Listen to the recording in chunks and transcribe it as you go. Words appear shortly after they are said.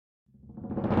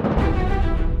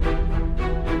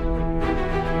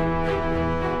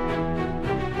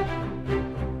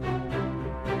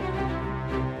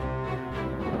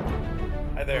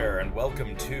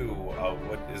welcome to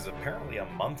what is apparently a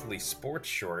monthly sports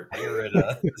short here at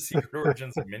the Secret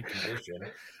Origins of Mint Condition.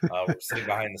 We're sitting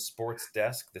behind the sports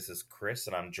desk. This is Chris,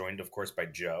 and I'm joined, of course, by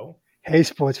Joe. Hey,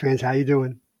 sports fans, how you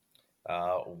doing?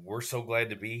 We're so glad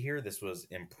to be here. This was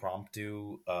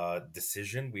impromptu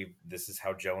decision. This is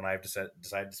how Joe and I have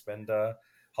decided to spend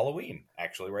Halloween.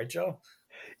 Actually, right, Joe?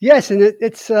 Yes, and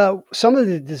it's some of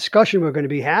the discussion we're going to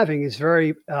be having is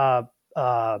very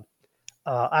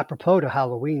apropos to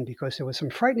Halloween because there was some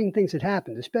frightening things that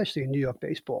happened, especially in New York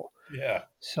baseball. Yeah.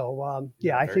 So I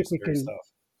Very think we can. stuff.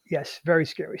 Yes, very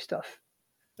scary stuff.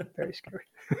 Very scary.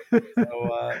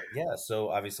 So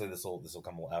obviously this will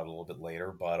come out a little bit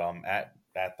later, but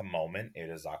at the moment it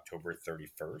is October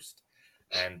 31st,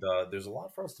 and there's a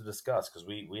lot for us to discuss because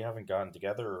we haven't gotten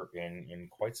together in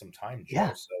quite some time, Joe.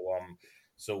 Yeah.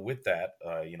 So with that,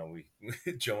 we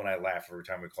Joe and I laugh every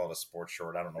time we call it a sports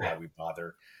short. I don't know why we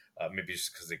bother. Maybe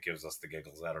just because it gives us the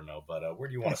giggles. I don't know. But where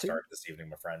do you want to start this evening,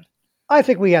 my friend? I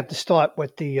think we have to start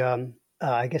with the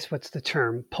I guess what's the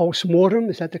term? Post-mortem,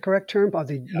 is that the correct term? Of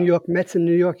the New York Mets and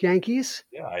New York Yankees?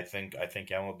 Yeah, I think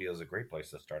MLB is a great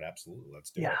place to start. Absolutely. Let's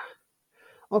do it.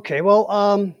 Okay,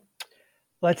 well,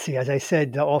 let's see. As I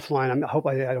said offline, I hope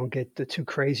I don't get too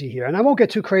crazy here. And I won't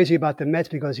get too crazy about the Mets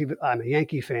because I'm a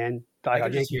Yankee fan. I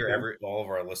can just hear all of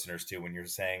our listeners too when you're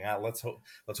saying, let's hope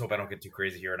I don't get too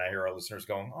crazy here. And I hear our listeners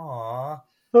going, aw.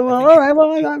 Well, all right.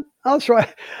 Well, I'll try.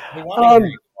 They want to hear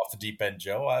you off the deep end,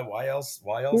 Joe. Why else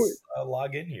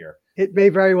log in here? It may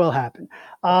very well happen.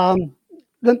 The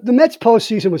Mets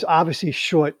postseason was obviously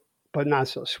short, but not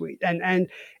so sweet. And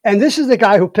this is the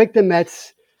guy who picked the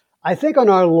Mets. I think on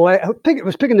our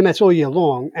was picking the Mets all year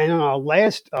long. And on our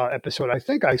last episode, I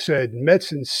think I said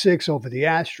Mets in 6 over the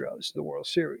Astros in the World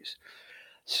Series.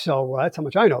 So that's how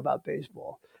much I know about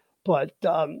baseball. But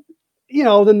the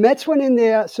Mets went in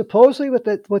there supposedly with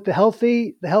the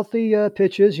healthy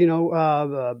pitches.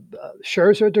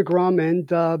 Scherzer, DeGrom,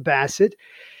 and Bassett.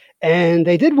 And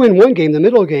they did win one game, the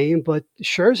middle game, but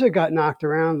Scherzer got knocked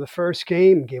around the first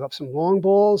game and gave up some long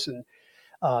balls. And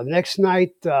the next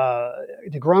night,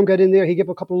 DeGrom got in there. He gave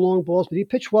up a couple of long balls, but he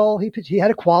pitched well. He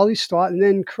had a quality start. And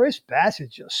then Chris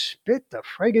Bassett just spit the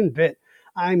friggin' bit.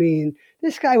 I mean,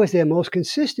 this guy was their most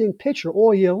consistent pitcher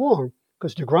all year long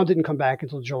because DeGrom didn't come back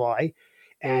until July.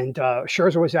 And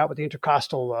Scherzer was out with the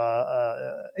intercostal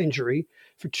injury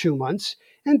for 2 months.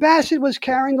 And Bassett was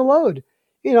carrying the load.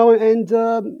 And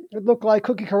it looked like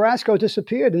Cookie Carrasco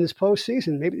disappeared in this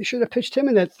postseason. Maybe they should have pitched him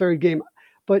in that third game.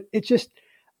 But it just,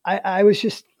 I was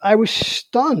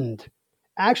stunned,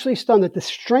 actually stunned that the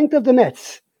strength of the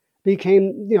Mets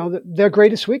became, their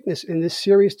greatest weakness in this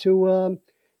series to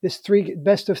this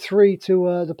best of three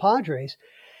to the Padres.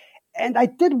 And I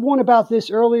did warn about this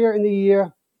earlier in the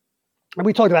year. And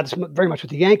we talked about this very much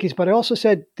with the Yankees, but I also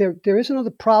said there is another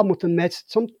problem with the Mets.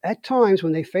 At times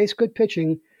when they face good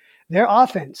pitching, their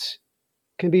offense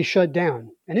can be shut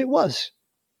down, and it was.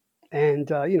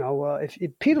 And, if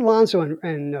Pete Alonso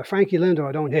and Frankie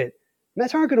Lindor don't hit,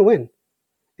 Mets aren't going to win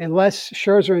unless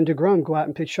Scherzer and DeGrom go out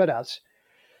and pitch shutouts.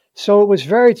 So it was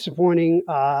very disappointing.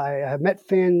 I have met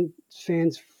family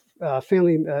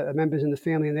members in the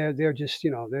family, and they're just,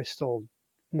 they're still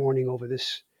mourning over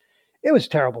this. It was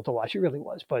terrible to watch. It really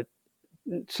was. But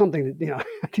something that,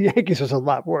 the Yankees was a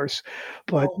lot worse,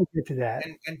 but we'll get to that.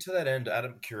 And to that end, out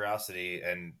of curiosity,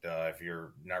 and if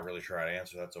you're not really sure how to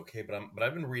answer, that's okay. But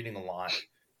I've been reading a lot.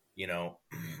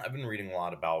 I've been reading a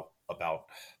lot about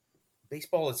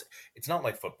baseball. It's not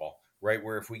like football, right?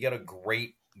 Where if we get a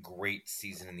great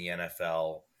season in the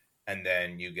NFL, and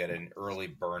then you get an early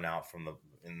burnout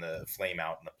in the flame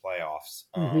out in the playoffs.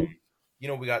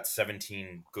 We got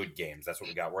 17 good games. That's what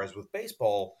we got. Whereas with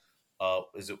baseball.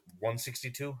 Is it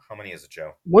 162? How many is it,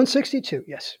 Joe? 162,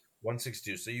 yes.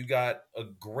 162. So you got a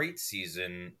great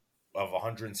season of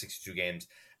 162 games,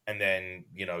 and then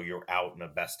you're out in a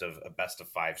best of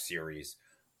 5 series.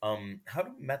 How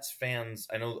do Mets fans?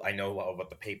 I know what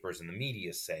the papers and the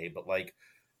media say, but I'm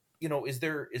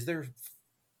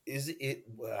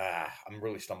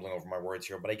really stumbling over my words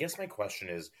here, but I guess my question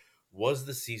is, was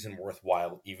the season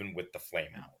worthwhile even with the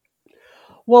flame out?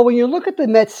 Well, when you look at the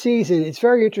Mets season, it's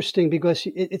very interesting because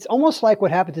it's almost like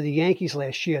what happened to the Yankees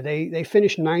last year. They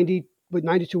finished 90 with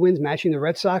 92 wins, matching the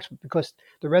Red Sox, because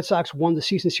the Red Sox won the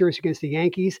season series against the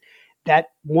Yankees. That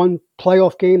one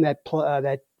playoff game, that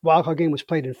wildcard game was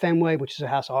played in Fenway, which is a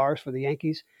house of horrors for the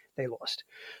Yankees. They lost.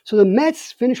 So the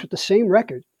Mets finished with the same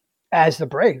record as the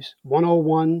Braves,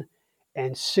 101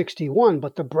 and 61.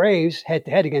 But the Braves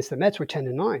head-to-head against the Mets were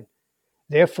 10-9.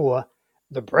 Therefore,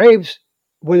 the Braves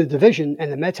win the division,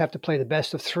 and the Mets have to play the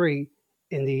best of three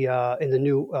in the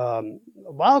new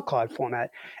wild card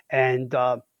format. And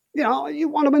you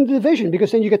want to win the division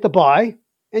because then you get the bye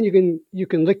and you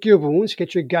can lick your wounds,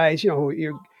 get your guys,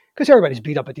 because everybody's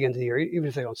beat up at the end of the year, even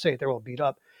if they don't say it, they're all beat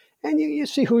up, and you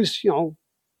see who's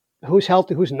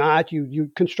healthy, who's not.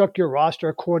 You construct your roster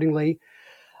accordingly.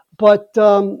 But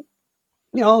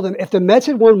if the Mets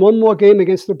had won one more game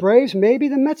against the Braves, maybe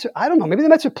the Mets. I don't know. Maybe the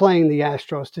Mets are playing the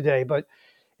Astros today, but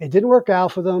it didn't work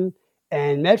out for them.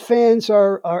 And Met fans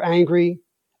are angry.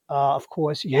 Of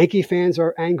course, Yankee fans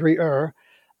are angrier.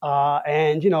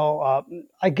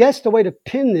 I guess the way to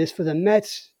pin this for the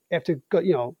Mets after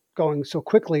going so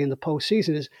quickly in the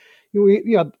postseason is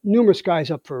you have numerous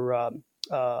guys up for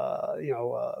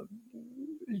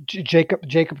Jacob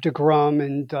DeGrom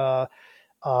and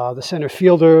the center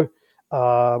fielder.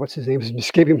 What's his name? Is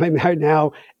escaping me right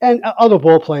now, and other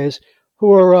ball players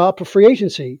who are up for free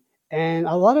agency. And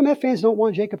a lot of Met fans don't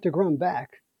want Jacob DeGrom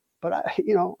back, but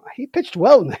he pitched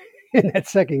well in that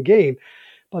second game.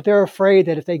 But they're afraid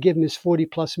that if they give him his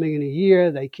 $40+ million a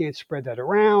year, they can't spread that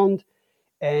around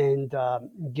and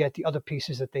get the other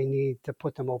pieces that they need to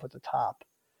put them over the top.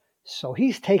 So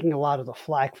he's taking a lot of the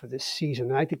flack for this season,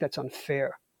 and I think that's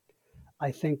unfair.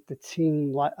 I think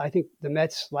the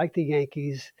Mets, like the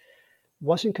Yankees,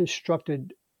 wasn't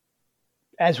constructed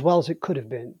as well as it could have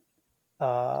been.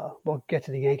 We'll get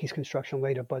to the Yankees construction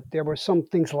later, but there were some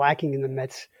things lacking in the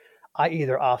Mets, i.e.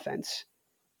 their offense,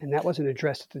 and that wasn't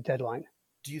addressed at the deadline.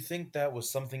 Do you think that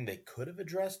was something they could have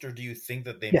addressed, or do you think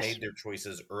that they Yes. made their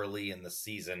choices early in the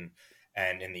season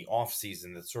and in the off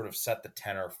season that sort of set the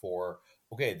tenor for,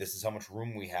 okay, this is how much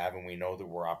room we have, and we know that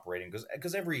we're operating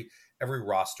because every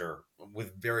roster,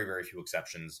 with very very few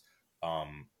exceptions,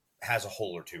 has a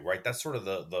hole or two, right? That's sort of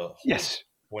the whole Yes.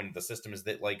 point of the system is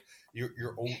that like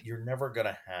you're never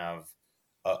gonna have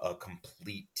a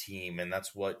complete team, and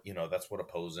that's what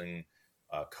opposing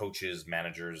coaches,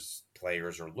 managers,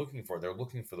 players are looking for. They're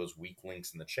looking for those weak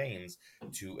links in the chains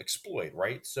to exploit,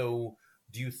 right? So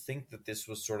do you think that this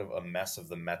was sort of a mess of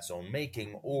the Mets' own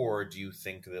making, or do you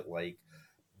think that like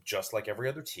just like every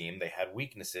other team, they had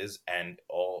weaknesses and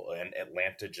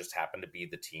Atlanta just happened to be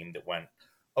the team that went,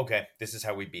 okay, this is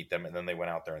how we beat them, and then they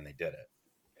went out there and they did it?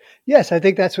 Yes, I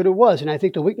think that's what it was. And I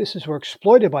think the weaknesses were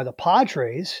exploited by the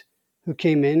Padres, who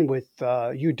came in with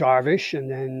Yu Darvish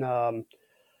and then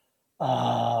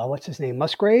what's his name?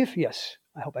 Musgrave? Yes.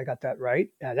 I hope I got that right.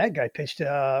 That guy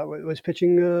was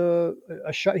pitching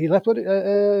a shut. He left with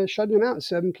shutting him out in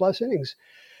 7+ innings.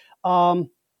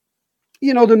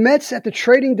 The Mets at the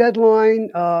trading deadline,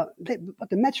 what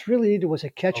the Mets really needed was a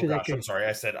catcher that could. I'm sorry.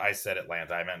 I said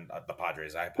Atlanta. I meant the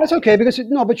Padres. That's okay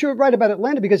but you're right about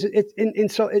Atlanta because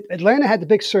Atlanta had the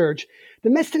big surge. The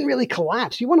Mets didn't really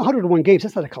collapse. You won 101 games.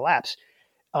 That's not a collapse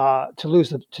to lose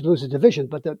the division.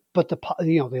 But the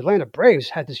Atlanta Braves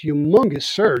had this humongous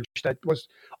surge that was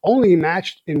only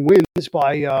matched in wins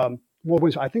by more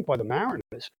wins, I think, by the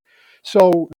Mariners.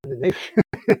 So they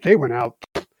they went out,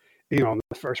 in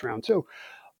the first round too.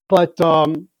 But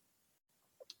the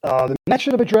Mets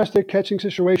should have addressed their catching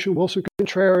situation. Wilson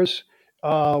Contreras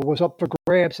was up for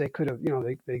grabs. They could have,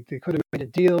 they could have made a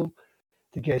deal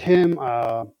to get him.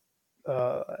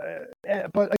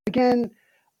 But again,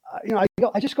 I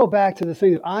just go back to the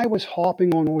thing that I was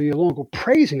harping on all year long, or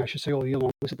praising, I should say, all year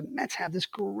long, was that the Mets have this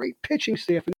great pitching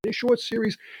staff. In this short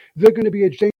series, they're going to be a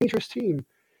dangerous team.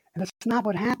 And that's not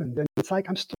what happened. And it's like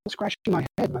I'm still scratching my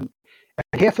head. And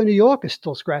half of New York is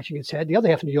still scratching its head. The other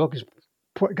half of New York has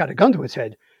got a gun to its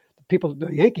head. The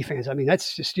Yankee fans, I mean,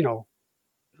 that's just,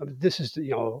 this is,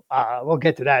 we'll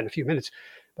get to that in a few minutes.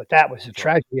 But that was a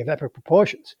tragedy of epic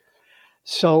proportions.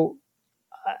 So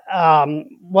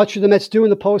what should the Mets do in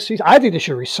the postseason? I think they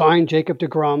should resign Jacob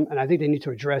DeGrom, and I think they need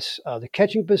to address the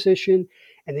catching position.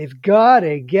 And they've got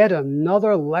to get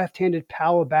another left-handed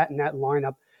power bat in that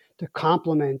lineup to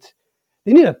complement.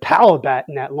 They need a power bat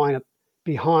in that lineup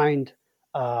behind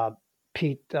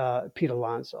Pete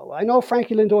Alonso. I know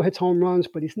Frankie Lindor hits home runs,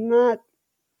 but he's not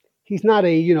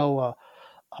a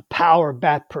power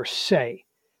bat per se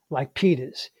like Pete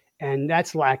is, and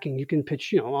that's lacking. You can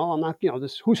pitch, I'm not,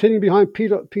 who's hitting behind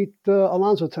Pete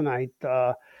Alonso tonight?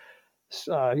 Mark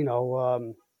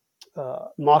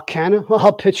Canha.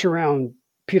 I'll pitch around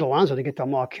Pete Alonso to get to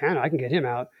Mark Canha. I can get him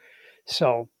out.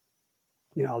 So,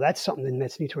 that's something the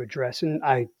Mets need to address. And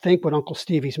I think with Uncle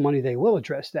Stevie's money, they will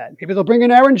address that. Maybe they'll bring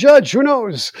in Aaron Judge. Who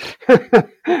knows? But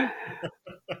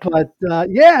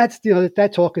it's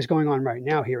that talk is going on right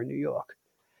now here in New York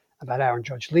about Aaron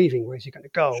Judge leaving. Where's he going to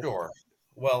go? Sure.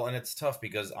 Well, and it's tough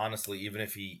because honestly, even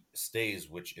if he stays,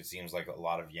 which it seems like a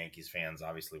lot of Yankees fans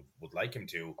obviously would like him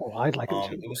to, I'd like him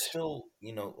to. It was still,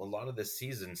 a lot of this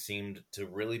season seemed to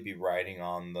really be riding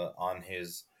on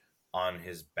his on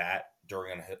his bat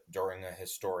during a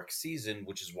historic season,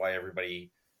 which is why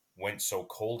everybody went so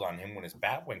cold on him when his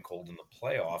bat went cold in the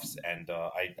playoffs. And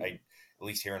I at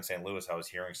least here in St. Louis, I was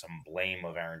hearing some blame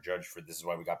of Aaron Judge for this is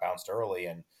why we got bounced early,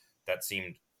 and that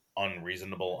seemed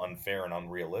unreasonable, unfair, and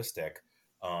unrealistic.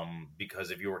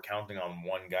 Because if you were counting on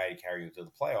one guy to carry you to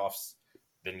the playoffs,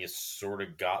 then you sort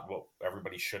of got what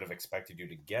everybody should have expected you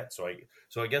to get. So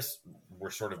I guess we're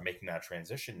sort of making that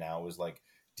transition now. Is like,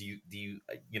 do you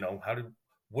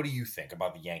what do you think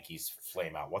about the Yankees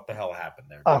flame out? What the hell happened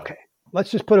there, Joe? Okay, let's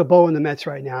just put a bow in the Mets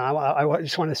right now. I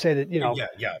just want to say that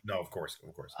no, of course.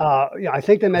 I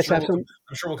think the Mets have some.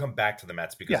 I'm sure we'll come back to the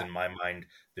Mets because in my mind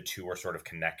the two are sort of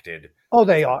connected. Oh,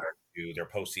 they are. To their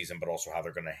postseason, but also how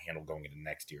they're going to handle going into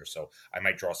next year. So I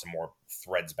might draw some more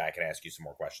threads back and ask you some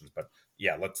more questions. But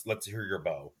yeah, let's hear your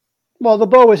bow. Well, the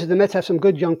bow is that the Mets have some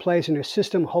good young players in their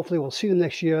system. Hopefully, we'll see them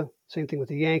next year. Same thing with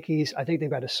the Yankees. I think they've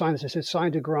got to sign, as I said,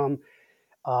 sign DeGrom.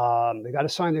 They got to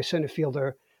sign their center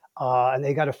fielder, and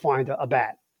they got to find a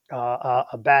bat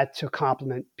to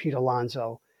complement Pete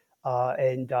Alonso.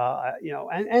 And then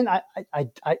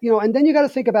you got to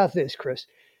think about this, Chris.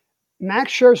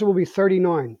 Max Scherzer will be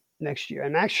 39 next year.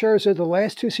 And Max Scherzer, the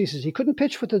last two seasons, he couldn't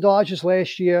pitch for the Dodgers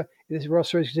last year in his World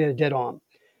Series because he had a dead arm.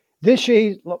 This year,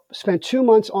 he spent 2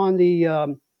 months on the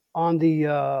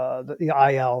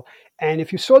IL. And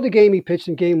if you saw the game he pitched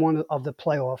in Game 1 of the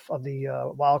playoff, of the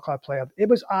wild card playoff, it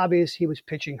was obvious he was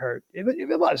pitching hurt. It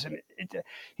was.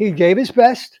 He gave his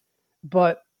best,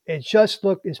 but it just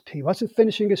looked he wasn't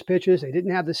finishing his pitches. They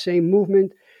didn't have the same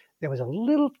movement. There was a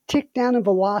little tick down in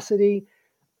velocity.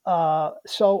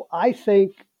 So I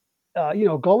think,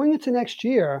 going into next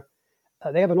year,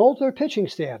 they have an older pitching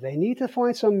staff. They need to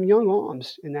find some young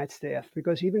arms in that staff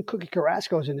because even Cookie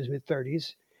Carrasco's in his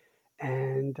mid-30s,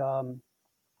 and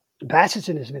Bassett's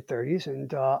in his mid-30s,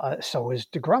 and so is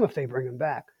DeGrom if they bring him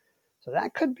back. So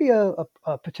that could be a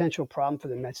potential problem for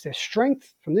the Mets. Their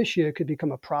strength from this year could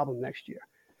become a problem next year.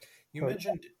 You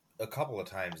mentioned a couple of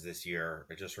times this year,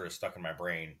 it just sort of stuck in my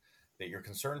brain, that your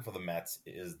concern for the Mets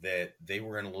is that they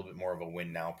were in a little bit more of a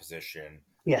win now position.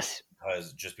 Yes.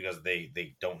 Because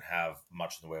they don't have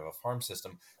much in the way of a farm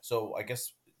system. So I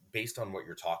guess based on what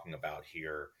you're talking about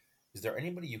here, is there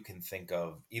anybody you can think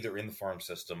of either in the farm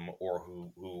system or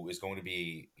who is going to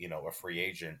be, a free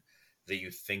agent that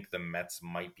you think the Mets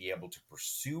might be able to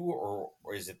pursue? Or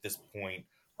is at this point,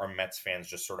 are Mets fans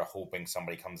just sort of hoping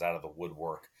somebody comes out of the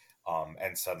woodwork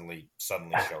and suddenly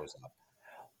shows up?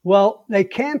 Well, they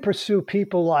can pursue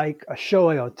people like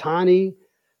Shohei Ohtani,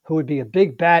 who would be a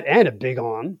big bat and a big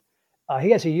arm.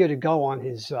 He has a year to go on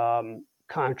his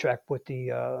contract with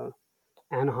the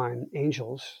Anaheim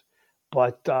Angels,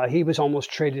 but he was almost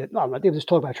traded. No, they were just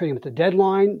talking about trading him at the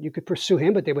deadline. You could pursue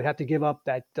him, but they would have to give up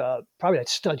that probably that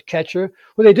stud catcher,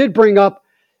 who they did bring up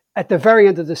at the very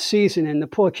end of the season, and the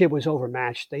poor kid was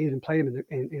overmatched. They even played him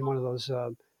in one of those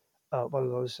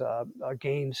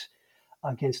games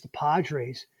against the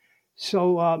Padres.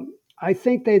 So I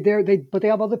think but they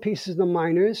have other pieces in the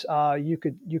minors. You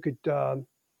could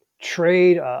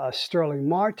trade Sterling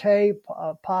Marte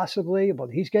possibly, but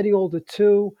he's getting older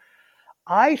too.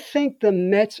 I think the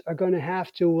Mets are going to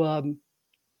have to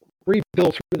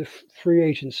rebuild through the free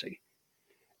agency,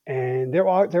 and there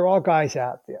are guys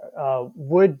out there.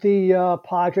 Would the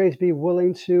Padres be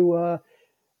willing to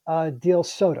deal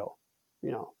Soto,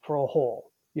 for a haul?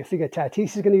 You figure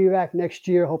Tatis is going to be back next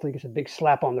year. Hopefully he gets a big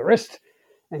slap on the wrist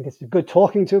and gets a good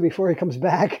talking to before he comes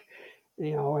back,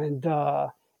 and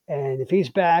if he's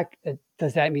back,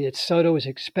 does that mean that Soto is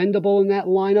expendable in that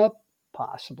lineup?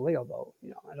 Possibly, although,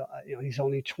 he's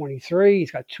only 23.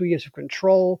 He's got 2 years of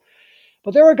control.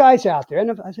 But there are guys out there. And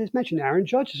as I mentioned, Aaron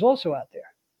Judge is also out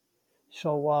there.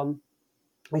 So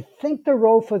I think the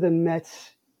road for the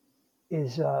Mets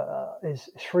is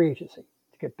free agency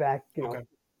to get back, Okay.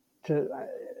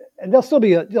 And they'll still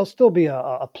be a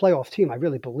playoff team. I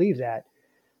really believe that.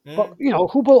 But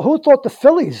who thought the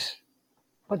Phillies,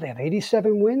 they have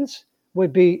 87 wins,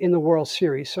 would be in the World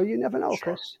Series? So you never know,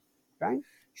 Sure. Chris, right?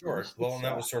 Sure. Well, and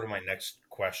that was sort of my next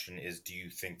question: is do you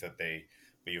think that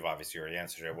but you've obviously already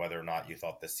answered it, whether or not you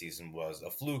thought this season was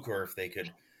a fluke, or if they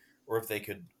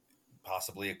could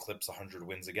possibly eclipse 100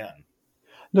 wins again?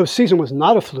 No, season was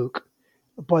not a fluke.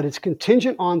 But it's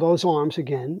contingent on those arms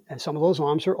again, and some of those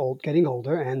arms are getting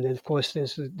older. And then, of course,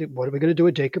 there's what are we going to do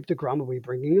with Jacob deGrom? Are we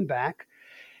bringing him back?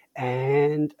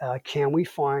 And can we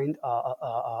find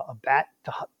a bat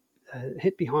to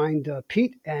hit behind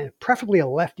Pete, and preferably a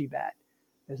lefty bat?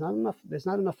 There's not enough. There's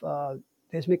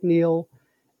McNeil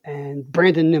and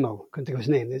Brandon Nimmo. Couldn't think of his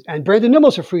name. And Brandon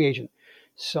Nimmo's a free agent.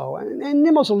 So and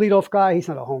Nimmo's a leadoff guy. He's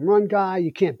not a home run guy.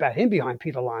 You can't bat him behind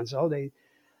Pete Alonso.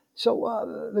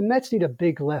 So the Mets need a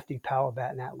big lefty power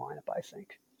bat in that lineup, I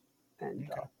think. And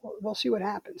Okay. we'll see what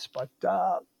happens. But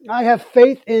I have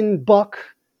faith in Buck.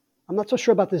 I'm not so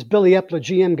sure about this Billy Epler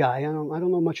GM guy. I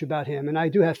don't know much about him. And I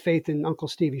do have faith in Uncle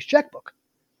Stevie's checkbook.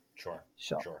 Sure.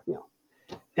 So, Sure.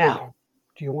 Now,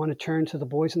 do you want to turn to the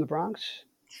boys in the Bronx?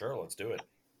 Sure. Let's do it.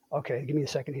 Okay, give me a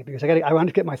second here because I want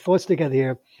to get my thoughts together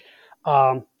here.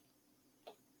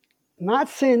 Not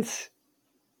since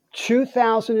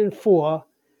 2004,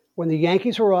 when the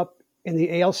Yankees were up in the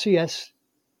ALCS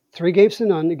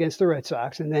 3-0 against the Red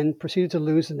Sox, and then proceeded to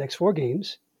lose the next 4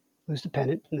 games, lose the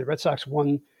pennant, and the Red Sox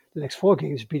won the next 4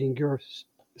 games, beating your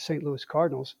St. Louis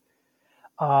Cardinals.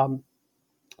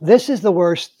 This is the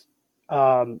worst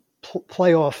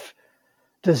playoff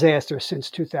disaster since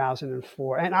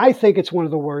 2004, and I think it's one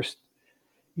of the worst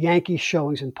Yankee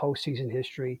showings in postseason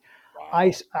history.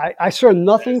 Wow. I saw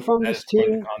nothing from this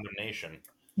team. Condemnation.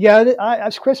 Yeah,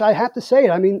 Chris, I have to say it.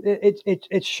 I mean,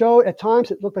 it showed at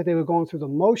times it looked like they were going through the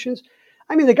motions.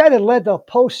 I mean, the guy that led the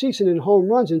postseason in home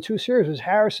runs in 2 series was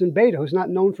Harrison Bader, who's not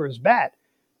known for his bat.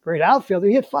 Great outfielder.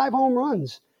 He hit 5 home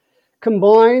runs.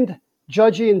 Combined,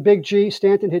 Judgy and Big G,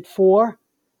 Stanton hit 4.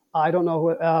 I don't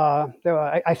know.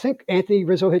 I think Anthony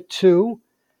Rizzo hit 2.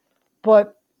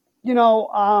 But,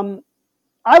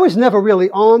 I was never really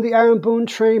on the Aaron Boone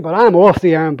train, but I'm off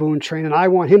the Aaron Boone train, and I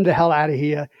want him the hell out of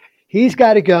here. He's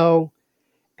got to go,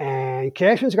 and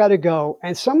Cashman's got to go.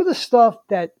 And some of the stuff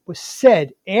that was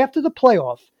said after the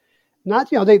playoff,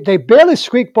 they barely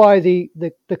squeaked by the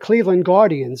Cleveland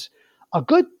Guardians. A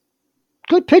good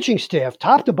pitching staff,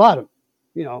 top to bottom,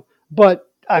 But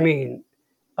I mean,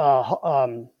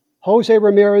 Jose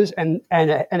Ramirez and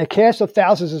a cast of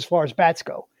thousands as far as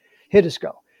hitters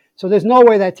go. So there's no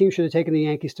way that team should have taken the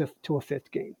Yankees to a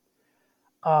 5th game.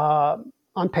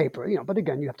 On paper, but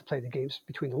again, you have to play the games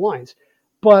between the lines.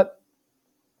 But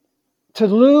to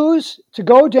lose, to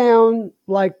go down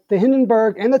like the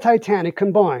Hindenburg and the Titanic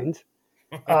combined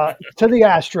to the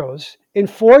Astros in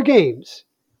 4 games,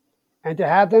 and to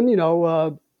have them,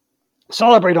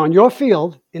 celebrate on your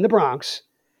field in the Bronx,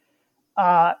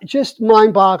 just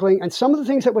mind-boggling. And some of the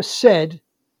things that were said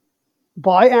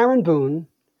by Aaron Boone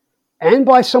and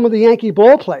by some of the Yankee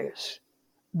ball players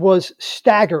was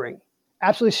staggering,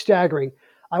 absolutely staggering.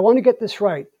 I want to get this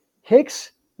right.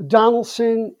 Hicks,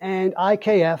 Donaldson, and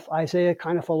IKF, Isaiah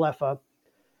Kiner-Falefa,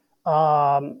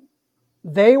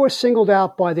 they were singled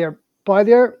out by their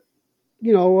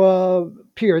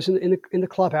peers in the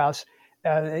clubhouse.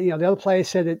 The other players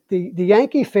said that the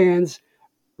Yankee fans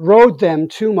rode them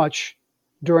too much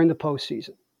during the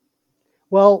postseason.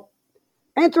 Well,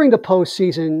 entering the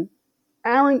postseason,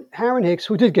 Aaron Hicks,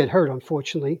 who did get hurt,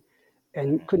 unfortunately,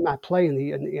 and could not play in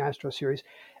the Astro series,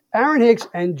 Aaron Hicks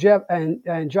and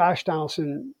Josh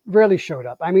Donaldson really showed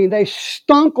up. I mean, they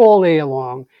stunk all day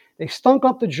long. They stunk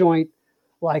up the joint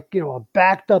like, a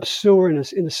backed up sewer in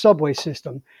the subway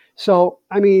system. So,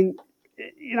 I mean,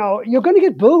 you're going to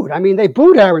get booed. I mean, they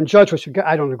booed Aaron Judge, which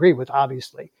I don't agree with,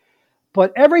 obviously.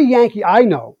 But every Yankee I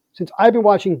know, since I've been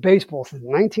watching baseball since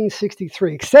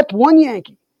 1963, except one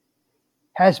Yankee,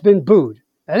 has been booed.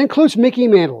 That includes Mickey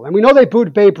Mantle. And we know they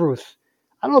booed Babe Ruth.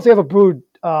 I don't know if they ever booed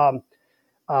the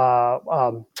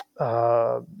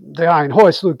Iron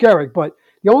Horse, Lou Gehrig, but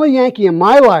the only Yankee in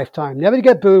my lifetime never to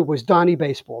get booed was Donnie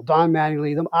Baseball, Don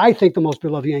Mattingly, I think the most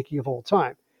beloved Yankee of all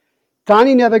time.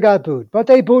 Donnie never got booed, but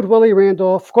they booed Willie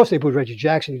Randolph. Of course, they booed Reggie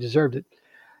Jackson. He deserved it.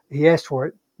 He asked for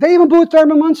it. They even booed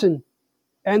Thurman Munson.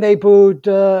 And they booed,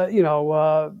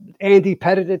 Andy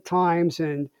Pettit at times,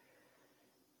 and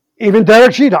even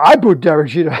Derek Jeter. I booed Derek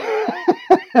Jeter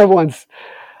once.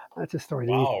 That's a story.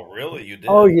 Wow, really? You did?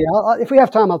 Oh, yeah. If we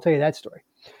have time, I'll tell you that story.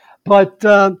 But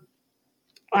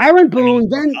Aaron Boone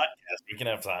we can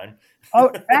have time.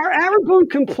 Aaron Boone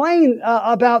complained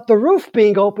about the roof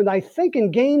being opened, I think,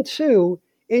 in Game 2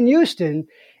 in Houston,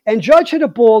 and Judge hit a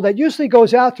ball that usually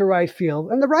goes out to right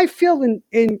field. And the right field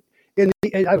I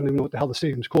don't even know what the hell the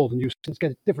stadium's called in Houston. It's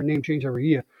got a different name change every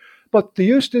year. But the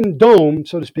Houston Dome,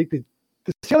 so to speak, the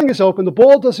ceiling is open, the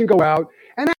ball doesn't go out,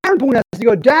 and Aaron Boone has the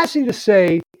audacity to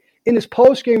say in his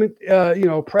post-game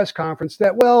press conference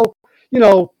that,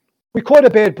 we caught a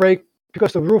bad break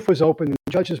because the roof was open and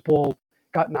the Judge's ball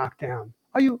got knocked down.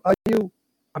 Are you,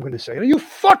 I'm going to say it, are you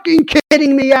fucking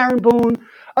kidding me, Aaron Boone?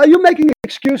 Are you making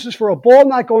excuses for a ball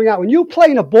not going out? When you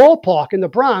play in a ballpark in the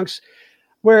Bronx,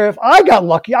 where if I got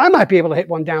lucky, I might be able to hit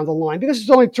one down the line because it's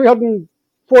only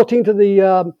 314 to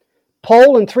the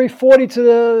pole and 340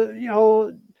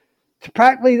 to to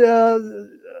practically the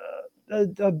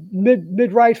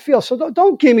mid right field. So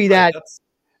don't give me that.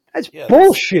 That's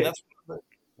bullshit. That's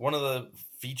one of the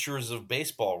features of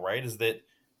baseball, right? Is that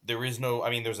there is no. I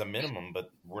mean, there's a minimum, but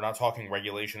we're not talking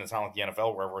regulation. It's not like the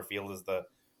NFL where every field is the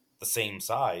same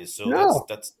size. So No,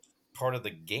 that's part of the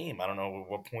game. I don't know at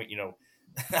what point, I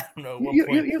don't know at what you,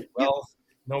 point. Well,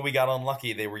 no, we got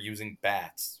unlucky. They were using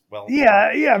bats. Well,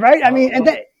 yeah, right. I mean, and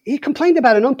well, he complained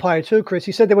about an umpire too, Chris.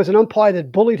 He said there was an umpire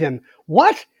that bullied him.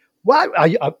 What? What?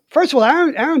 First of all,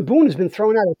 Aaron Boone has been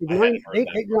thrown out, I think, I hadn't heard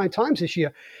that. eight, 9 times this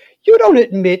year. You don't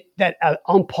admit that an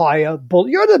umpire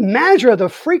bully. You're the manager of the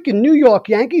freaking New York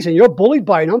Yankees, and you're bullied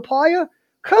by an umpire.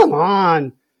 Come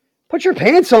on, put your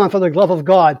pants on, for the love of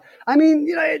God. I mean,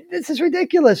 this is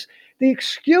ridiculous. The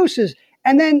excuses,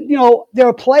 and then there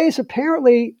are plays.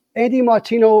 Apparently, Andy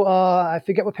Martino, I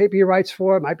forget what paper he writes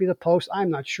for. It might be the Post.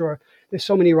 I'm not sure. There's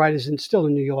so many writers still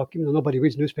in New York, even though nobody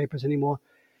reads newspapers anymore.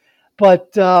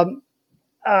 But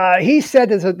he said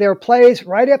that there are plays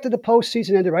right after the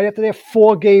postseason ended, right after their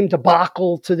 4-game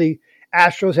debacle to the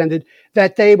Astros ended,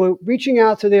 that they were reaching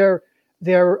out to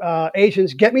their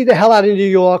agents, get me the hell out of New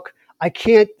York. I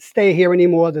can't stay here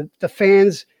anymore. The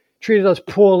fans treated us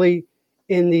poorly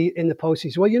in the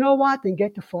postseason. Well, you know what? Then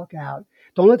get the fuck out.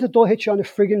 Don't let the door hit you on the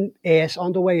friggin' ass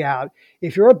on the way out.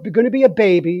 If you're going to be a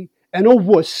baby and a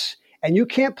wuss and you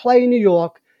can't play in New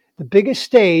York, the biggest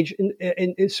stage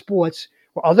in sports,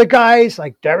 where other guys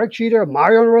like Derek Jeter,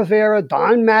 Mario Rivera,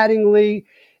 Don Mattingly,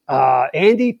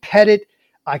 Andy Pettit,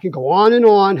 I can go on and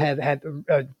on, have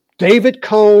David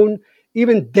Cohn,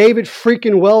 even David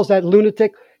freaking Wells, that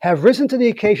lunatic, have risen to the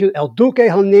occasion. El Duque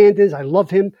Hernandez, I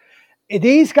love him.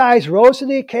 These guys rose to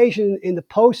the occasion in the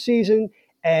postseason,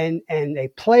 and they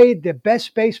played their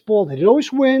best baseball. They didn't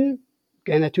always win,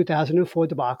 again, that 2004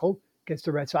 debacle against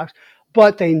the Red Sox,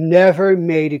 but they never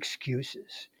made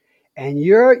excuses. And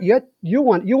you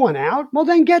want out? Well,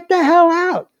 then get the hell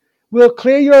out. We'll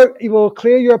clear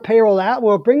your payroll out.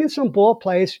 We'll bring in some ball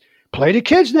players. Play the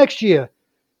kids next year.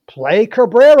 Play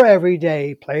Cabrera every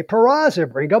day. Play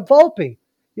Peraza. Bring up Volpe.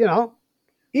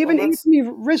 Even Anthony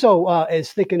Rizzo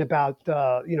is thinking about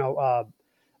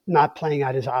not playing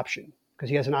out his option, because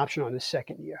he has an option on his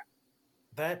second year.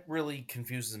 That really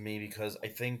confuses me, because I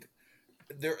think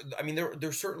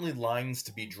there's certainly lines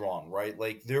to be drawn, right?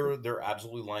 Like there are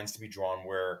absolutely lines to be drawn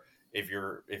where if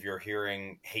you're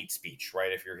hearing hate speech,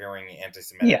 right? If you're hearing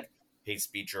anti-Semitic hate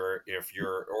speech, or if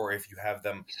you have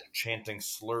them chanting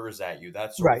slurs at you,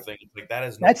 that sort of thing, like that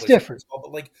is that's different.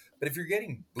 But if you're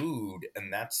getting booed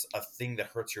and that's a thing that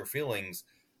hurts your feelings,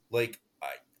 like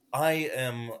I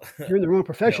am, you're in the wrong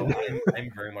profession.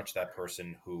 I'm very much that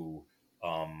person who.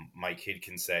 My kid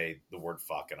can say the word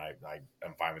fuck, and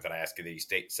I'm fine with it. I ask that he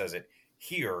says it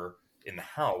here in the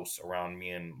house around me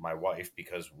and my wife,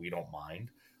 because we don't mind.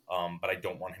 But I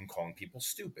don't want him calling people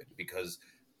stupid, because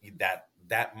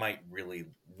that might really,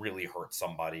 really hurt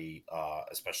somebody,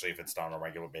 especially if it's done on a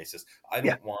regular basis. I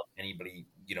don't want anybody,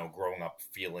 growing up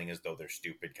feeling as though they're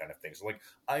stupid, kind of thing. So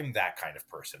I'm that kind of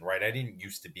person, right? I didn't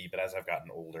used to be, but as I've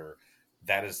gotten older,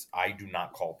 I do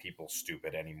not call people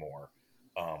stupid anymore.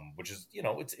 Which is,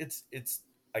 it's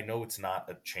I know it's not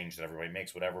a change that everybody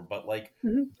makes, whatever, but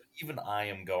even I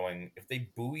am going, if they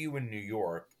boo you in New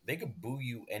York, they could boo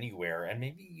you anywhere, and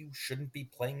maybe you shouldn't be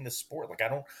playing this sport.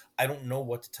 I don't know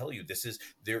what to tell you.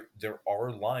 There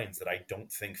are lines that I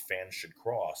don't think fans should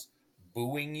cross.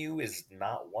 Booing you is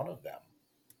not one of them.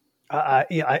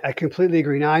 I completely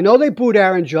agree. Now, I know they booed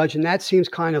Aaron Judge, and that seems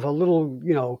kind of a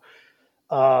little,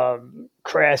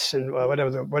 crass and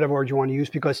whatever word you want to use,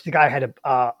 because the guy had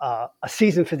a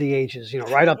season for the ages,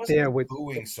 right up there with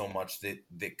booing so much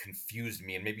that confused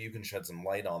me, and maybe you can shed some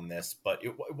light on this. But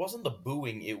it wasn't the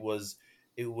booing; it was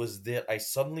that I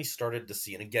suddenly started to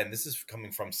see, and again, this is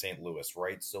coming from St. Louis,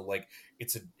 right? So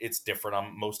it's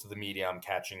different. Most of the media I'm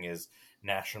catching is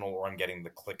national, or I'm getting the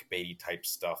clickbaity type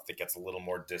stuff that gets a little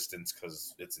more distance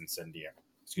because it's incendiary.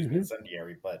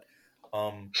 Incendiary, but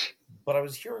I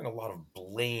was hearing a lot of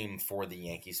blame for the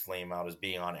Yankees flame out as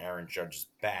being on Aaron Judge's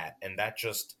bat, and that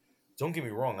just, don't get me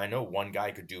wrong, I know one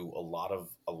guy could do a lot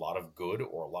of good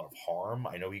or a lot of harm.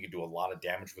 I know he could do a lot of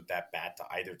damage with that bat to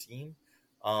either team.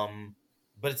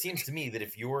 But it seems to me that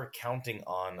if you're counting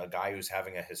on a guy who's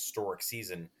having a historic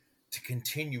season to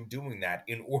continue doing that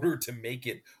in order to make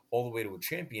it all the way to a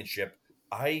championship,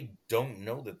 I don't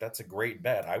know that that's a great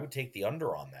bet. I would take the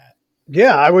under on that.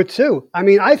 Yeah, I would too. I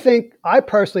mean, I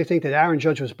personally think that Aaron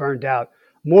Judge was burned out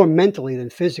more mentally than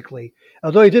physically.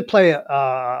 Although he did play,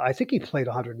 I think he played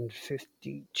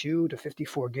 152 to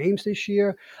 54 games this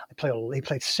year. He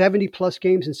played 70 plus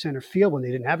games in center field when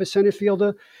they didn't have a center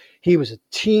fielder. He was a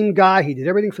team guy. He did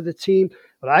everything for the team.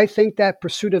 But I think that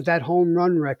pursuit of that home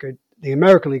run record, the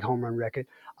American League home run record,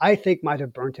 I think might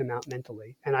have burnt him out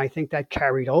mentally. And I think that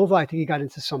carried over. I think he got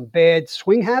into some bad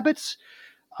swing habits.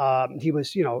 He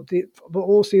was,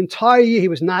 almost the entire year, he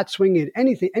was not swinging at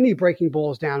anything, any breaking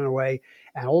balls down and away.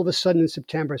 And all of a sudden in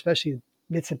September, especially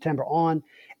mid-September on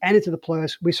and into the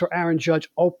playoffs, we saw Aaron Judge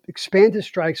expand his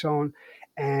strike zone.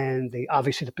 And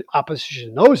obviously the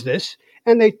opposition knows this,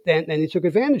 and they took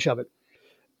advantage of it.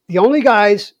 The only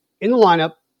guys in the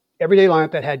lineup, everyday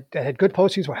lineup, that had good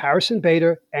postseasons were Harrison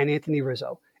Bader and Anthony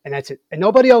Rizzo. And that's it. And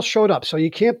nobody else showed up. So you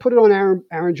can't put it on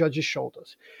Aaron Judge's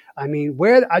shoulders. I mean,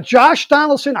 where Josh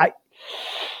Donaldson,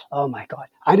 oh my God.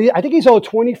 I think he's owed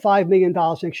 $25 million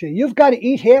next year. You've got to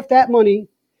eat half that money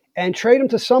and trade him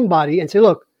to somebody and say,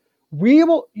 look,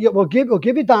 we'll give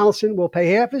you Donaldson. We'll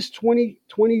pay half his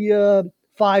 $25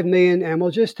 million, and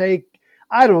we'll just take,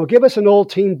 I don't know, give us an old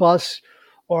team bus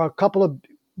or a couple of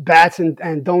bats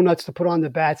and donuts to put on the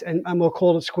bats, and we'll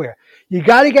call it square. You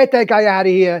got to get that guy out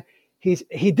of here. He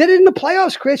did it in the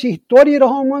playoffs, Chris. He thought he had a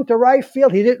home run to right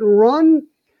field. He didn't run.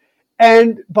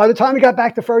 And by the time he got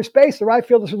back to first base, the right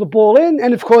fielder threw the ball in,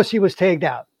 and of course he was tagged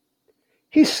out.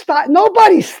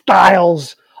 Nobody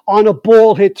styles on a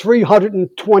ball hit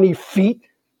 320 feet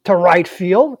to right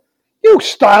field. You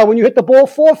style when you hit the ball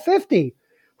 450.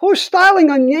 Who's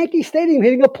styling on Yankee Stadium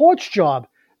hitting a porch job?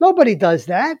 Nobody does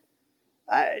that.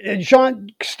 John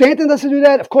Stanton doesn't do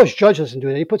that. Of course, Judge doesn't do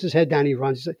that. He puts his head down, he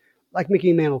runs like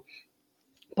Mickey Mantle.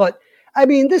 But, I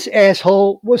mean, this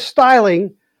asshole was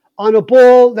styling on a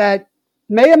ball that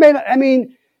may or may not, and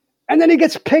then he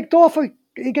gets picked off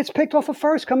of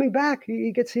first coming back.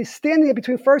 He's standing there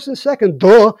between first and second.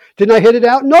 Duh. Didn't I hit it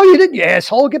out? No, you didn't, you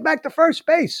asshole. Get back to first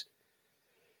base.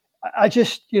 I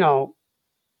just,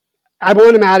 I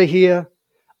want him out of here.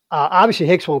 Obviously,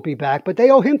 Hicks won't be back, but they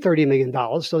owe him $30 million,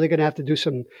 so they're going to have to do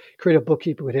some creative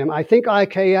bookkeeping with him. I think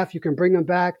IKF, you can bring him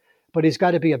back, but he's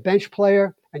got to be a bench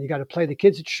player, and you got to play the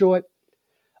kids at short.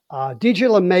 DJ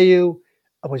LeMahieu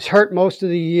was hurt most of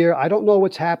the year. I don't know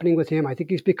what's happening with him. I think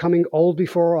he's becoming old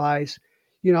before our eyes.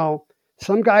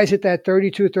 Some guys hit that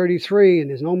 32, 33, and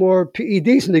there's no more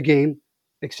PEDs in the game,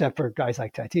 except for guys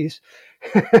like Tatis.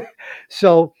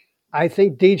 So I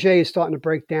think DJ is starting to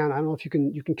break down. I don't know if you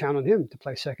can count on him to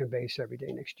play second base every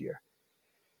day next year.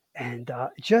 And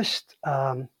just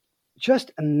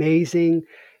amazing,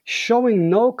 showing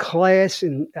no class.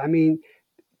 And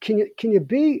can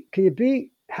you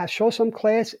show some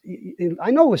class?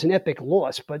 I know it was an epic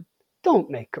loss, but don't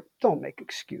make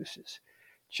excuses.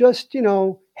 Just,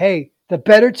 hey, the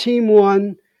better team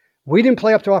won. We didn't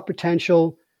play up to our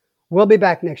potential. We'll be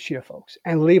back next year, folks,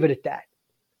 and leave it at that.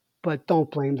 But don't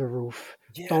blame the roof.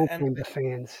 Yeah, don't blame the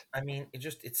fans.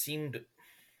 It seemed,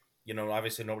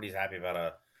 obviously nobody's happy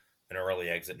about an early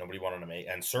exit. Nobody wanted to make,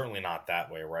 and certainly not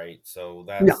that way, right? So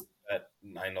that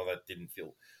I know that didn't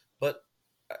feel. But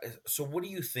so what do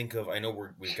you think of? I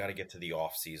know we've got to get to the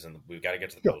off season. We've got to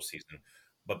get to the postseason.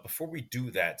 But before we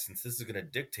do that, since this is going to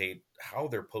dictate how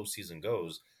their postseason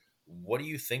goes, what do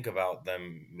you think about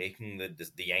them making the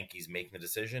Yankees making the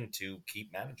decision to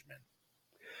keep management?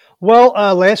 Well,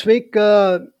 last week,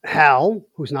 Hal,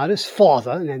 who's not his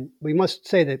father, and we must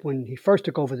say that when he first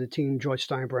took over the team, George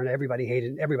Steinbrenner, everybody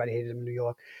hated him in New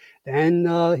York. Then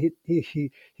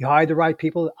he hired the right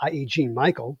people, i.e. Gene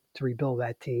Michael, to rebuild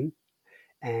that team.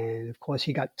 And, of course,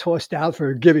 he got tossed out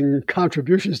for giving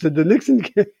contributions to the Nixon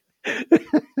game.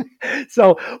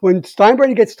 So when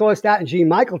Steinbrenner gets tossed out and Gene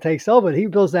Michael takes over, he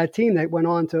builds that team that went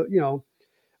on to,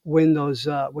 win those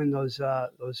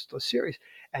series.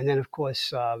 And then, of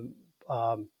course,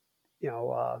 other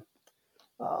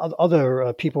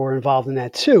people were involved in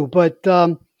that too. But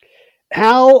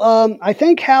Hal, I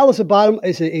think Hal is a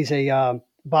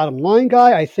bottom line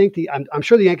guy. I think I'm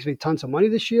sure the Yankees made tons of money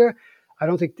this year. I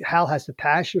don't think Hal has the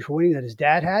passion for winning that his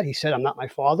dad had. He said, "I'm not my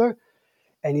father,"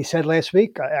 and he said last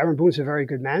week, "Aaron Boone's a very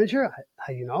good manager."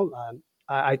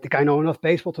 I think I know enough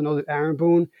baseball to know that Aaron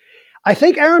Boone. I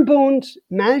think Aaron Boone's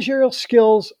managerial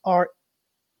skills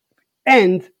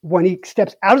end when he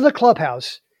steps out of the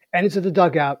clubhouse and into the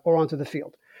dugout or onto the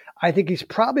field. I think he's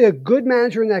probably a good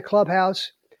manager in that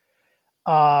clubhouse,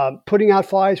 putting out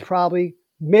fires probably,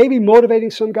 maybe motivating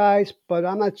some guys, but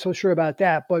I'm not so sure about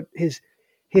that. But his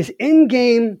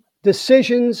in-game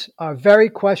decisions are very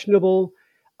questionable,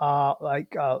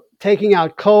 like taking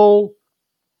out Cole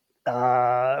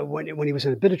when he was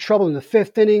in a bit of trouble in the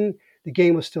fifth inning. The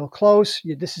game was still close.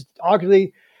 This is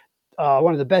arguably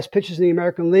one of the best pitchers in the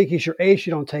American League. He's your ace.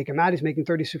 You don't take him out. He's making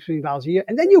 $36 million a year.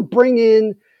 And then you bring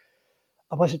in,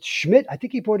 was it Schmidt? I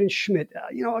think he brought in Schmidt.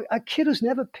 A kid who's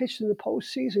never pitched in the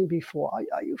postseason before.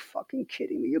 Are you fucking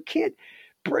kidding me? You can't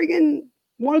bring in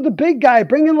one of the big guys.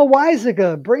 Bring in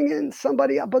Loizaga. Bring in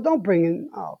somebody else. But don't bring in,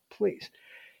 please.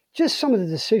 Just some of the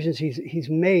decisions he's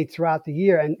made throughout the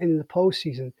year and in the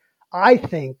postseason, I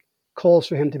think, calls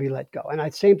for him to be let go.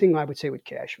 And same thing I would say with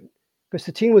Cashman, because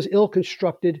the team was ill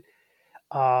constructed.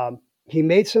 He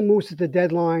made some moves at the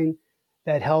deadline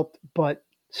that helped, but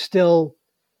still,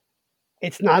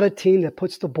 it's not a team that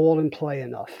puts the ball in play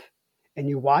enough. And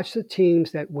you watch the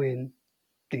teams that win,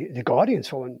 the Guardians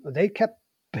for one, they kept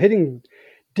hitting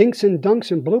dinks and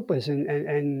dunks and bloopers,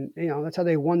 and that's how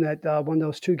they won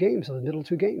those 2 games, those middle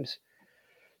 2 games.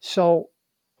 So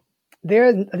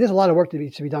there's a lot of work that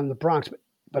needs to be done in the Bronx.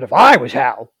 But if I was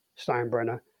Hal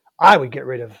Steinbrenner, I would get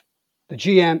rid of the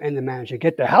GM and the manager.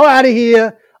 Get the hell out of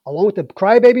here, along with the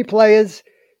crybaby players.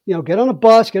 Get on a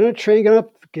bus, get on a train,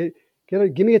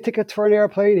 give me a ticket for an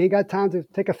airplane. Ain't got time to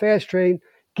take a fast train.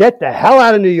 Get the hell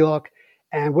out of New York,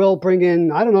 and we'll bring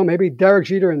in, I don't know, maybe Derek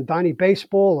Jeter and Donnie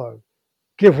Baseball, or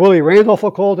give Willie Randolph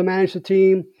a call to manage the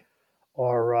team,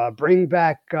 or bring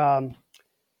back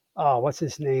what's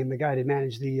his name? The guy that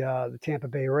managed the Tampa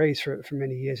Bay Rays for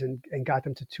many years and got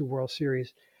them to 2 World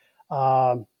Series.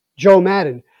 Joe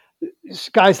Madden,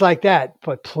 guys like that.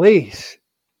 But please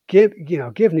give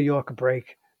New York a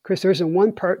break. Chris, there isn't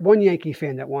one Yankee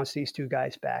fan that wants these 2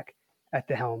 guys back at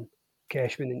the helm,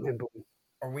 Cashman and Boone.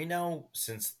 Are we now,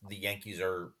 since the Yankees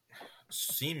are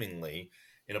seemingly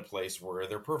in a place where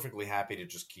they're perfectly happy to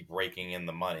just keep raking in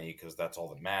the money because that's all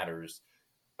that matters,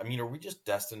 I mean, are we just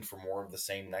destined for more of the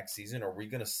same next season? Are we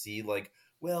going to see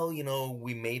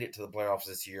we made it to the playoffs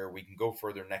this year. We can go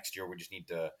further next year. We just need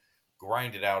to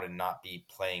grind it out and not be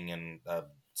playing in a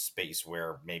space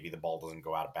where maybe the ball doesn't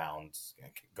go out of bounds.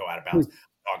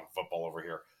 Talking football over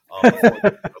here.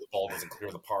 The ball doesn't clear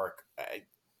the park.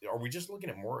 Are we just looking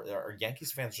at more? Are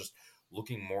Yankees fans just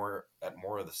looking more at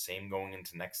more of the same going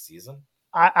into next season?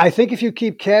 I think if you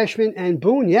keep Cashman and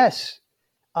Boone, yes.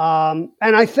 And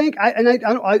I think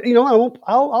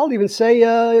I'll even say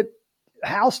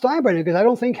Hal Steinbrenner, because I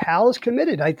don't think Hal is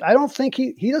committed. I don't think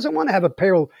he doesn't want to have a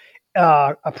payroll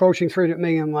approaching $300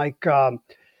 million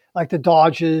like the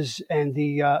Dodgers and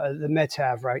the Mets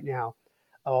have right now.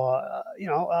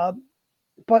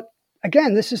 But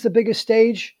again, this is the biggest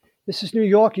stage. This is New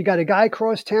York. You got a guy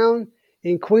across town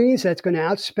in Queens that's going to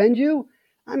outspend you.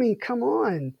 I mean, come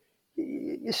on.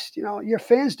 Your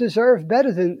fans deserve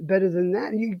better than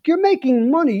that. You're making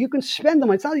money. You can spend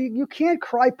them. It's not, you can't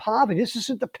cry poverty. This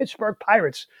isn't the Pittsburgh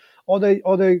Pirates or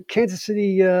the Kansas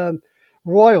City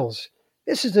Royals.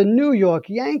 This is the New York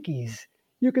Yankees.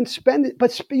 You can spend it,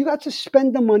 but you got to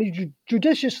spend the money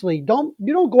judiciously. You don't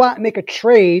go out and make a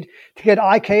trade to get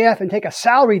IKF and take a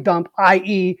salary dump,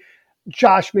 i.e.,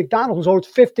 Josh McDonald, who's owed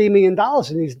 $50 million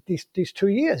in these 2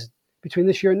 years between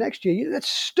this year and next year. That's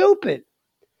stupid.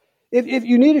 If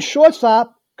you need a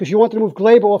shortstop because you want to move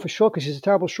Glaber off a short because he's a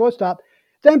terrible shortstop,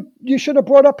 then you should have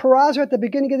brought up Peraza at the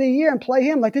beginning of the year and play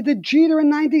him like they did Jeter in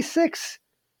 '96.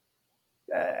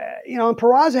 And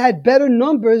Peraza had better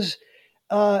numbers,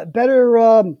 what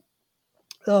are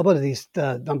these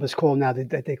numbers called now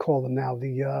that they call them now?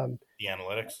 The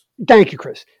analytics. Thank you,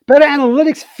 Chris. Better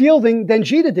analytics fielding than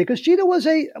Jeter did, because Jeter was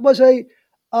an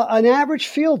average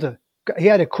fielder. He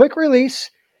had a quick release.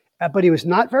 But he was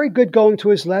not very good going to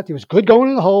his left. He was good going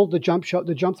in the hole, the jump shot,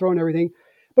 the jump throw, and everything.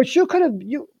 But you could have,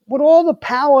 with all the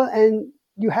power and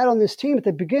you had on this team at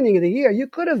the beginning of the year, you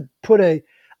could have put a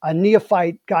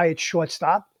neophyte guy at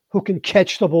shortstop who can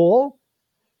catch the ball.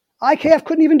 IKF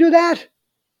couldn't even do that.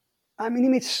 I mean, he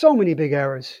made so many big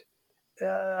errors.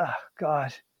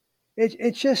 God,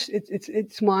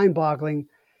 it's mind-boggling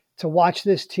to watch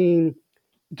this team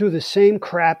do the same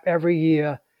crap every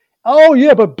year. Oh,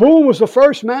 yeah, but Boone was the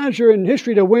first manager in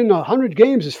history to win 100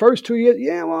 games his first 2 years.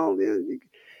 Yeah, well,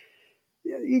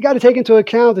 you got to take into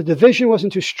account the division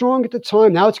wasn't too strong at the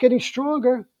time. Now it's getting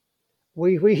stronger.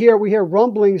 We hear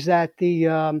rumblings that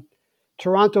the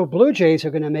Toronto Blue Jays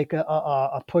are going to make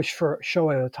a push for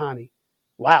Shohei Ohtani.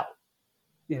 Wow.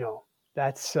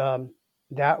 That's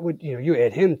that would, you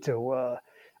add him to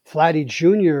Vladdy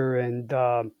Jr.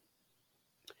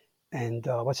 and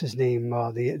what's his name?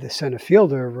 The center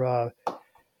fielder.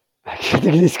 I can't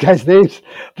think of these guys' names,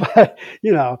 but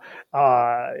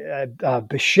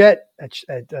Bichette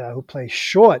who plays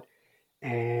short,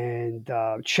 and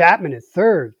Chapman at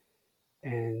third,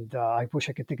 and I wish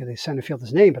I could think of the center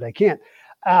fielder's name, but I can't.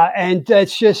 And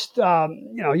it's just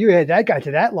you add that guy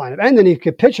to that lineup, and then he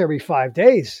could pitch every 5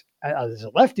 days. There's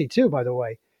a lefty too, by the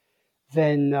way.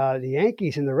 Then the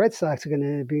Yankees and the Red Sox are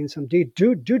going to be in some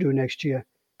doo-doo next year,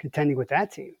 contending with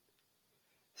that team.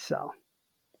 So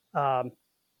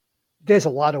there's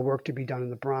a lot of work to be done in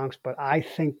the Bronx, but I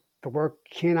think the work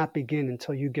cannot begin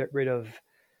until you get rid of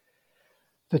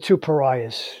the 2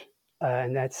 pariahs,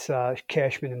 and that's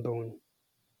Cashman and Boone.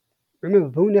 Remember,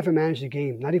 Boone never managed a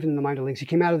game, not even in the minor leagues. He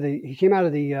came out of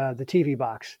the TV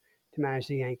box to manage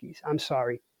the Yankees. I'm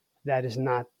sorry, that is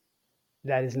not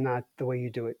the way you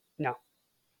do it. No,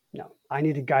 no. I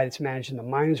need a guy that's managing the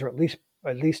minors, or at least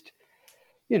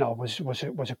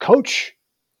was a coach.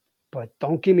 But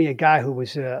don't give me a guy who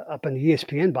was up in the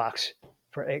ESPN box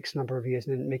for X number of years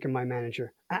and then make him my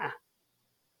manager.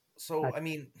 So, I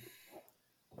mean,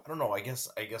 I don't know. I guess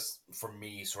for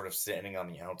me, sort of standing on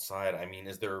the outside, I mean,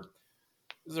 is there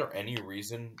any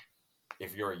reason,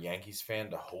 if you're a Yankees fan,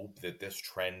 to hope that this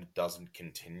trend doesn't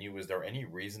continue? Is there any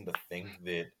reason to think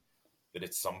that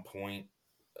at some point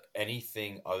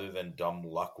anything other than dumb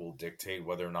luck will dictate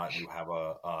whether or not you have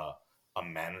a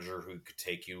manager who could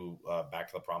take you back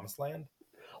to the promised land?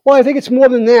 Well, I think it's more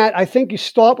than that. I think you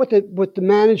start with the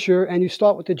manager and you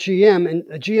start with the GM, and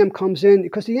the GM comes in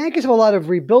because the Yankees have a lot of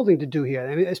rebuilding to do here.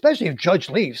 I mean, especially if Judge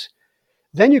leaves,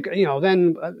 then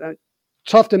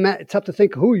tough to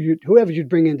think whoever you'd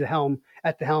bring into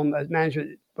at the helm as manager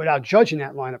without Judge in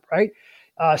that lineup, right?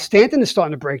 Stanton is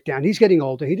starting to break down. He's getting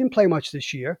older. He didn't play much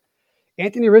this year.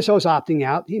 Anthony Rizzo is opting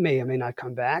out. He may or may not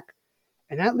come back,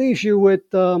 and that leaves you with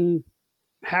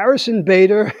Harrison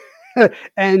Bader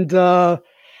and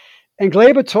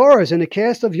Gleyber Torres and a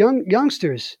cast of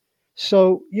youngsters.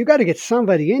 So you got to get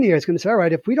somebody in here that's going to say, all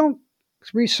right, if we don't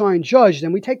re-sign Judge,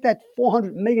 then we take that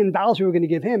 $400 million we were going to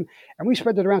give him and we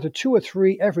spread it around to 2 or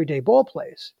 3 everyday ball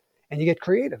players, and you get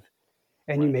creative.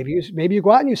 And right. maybe you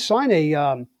go out and you sign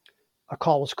a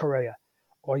Carlos Correa,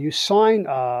 or you sign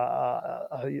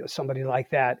somebody like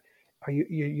that, or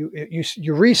you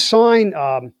re-sign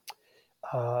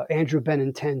Andrew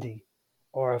Benintendi.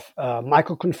 Or if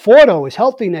Michael Conforto is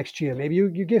healthy next year, maybe you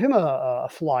give him a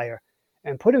flyer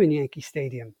and put him in Yankee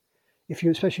Stadium.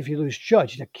 Especially if you lose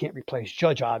Judge, you can't replace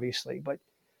Judge, obviously, but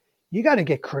you got to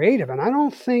get creative. And I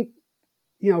don't think,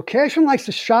 Cashman likes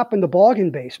to shop in the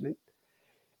bargain basement.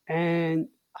 And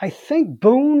I think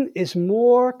Boone is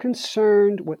more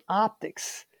concerned with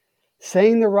optics,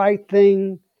 saying the right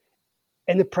thing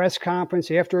in the press conference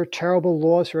after a terrible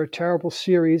loss or a terrible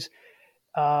series.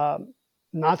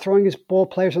 Not throwing his ball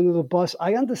players under the bus.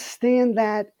 I understand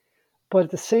that, but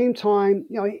at the same time,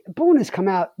 Boone has come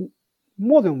out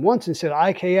more than once and said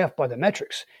IKF by the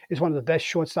metrics is one of the best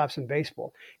shortstops in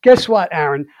baseball. Guess what,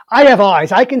 Aaron? I have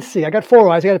eyes. I can see. I got 4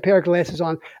 eyes. I got a pair of glasses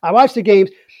on. I watch the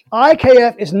games.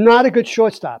 IKF is not a good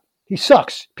shortstop. He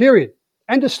sucks. Period.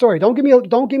 End of story. Don't give me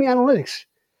analytics.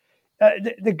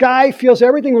 The guy feels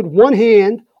everything with one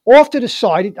hand off to the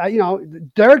side.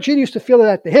 Derek Jeter used to feel it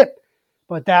at the hip,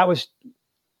 but that was.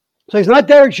 So he's not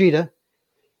Derek Jeter.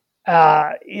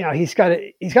 He's got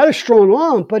a strong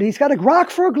arm, but he's got a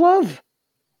rock for a glove.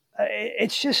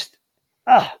 It's just,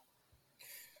 this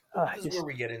is where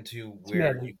we get into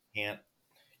where you can't,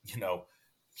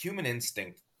 human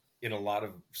instinct in a lot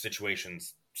of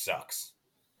situations sucks.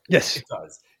 Yes, it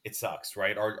does. It sucks,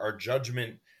 right? Our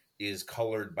judgment is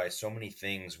colored by so many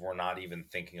things we're not even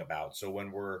thinking about. So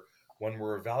when we're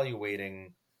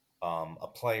evaluating a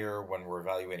player, when we're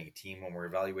evaluating a team, when we're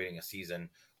evaluating a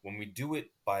season, when we do it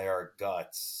by our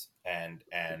guts and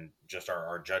just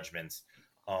our judgments,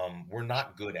 we're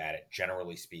not good at it,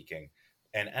 generally speaking.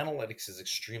 And analytics is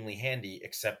extremely handy,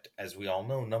 except as we all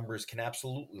know, numbers can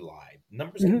absolutely lie.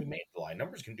 Numbers can be made to lie.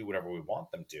 Numbers can do whatever we want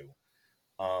them to.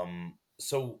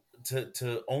 So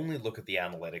to only look at the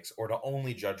analytics or to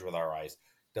only judge with our eyes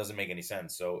doesn't make any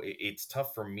sense. So it's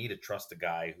tough for me to trust a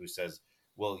guy who says,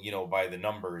 well, by the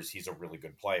numbers, he's a really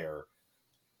good player.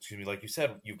 Excuse me, like you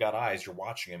said, you've got eyes, you're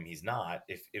watching him, he's not.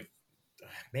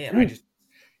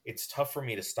 It's tough for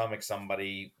me to stomach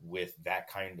somebody with that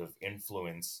kind of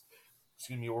influence,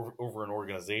 over an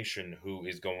organization who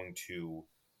is going to,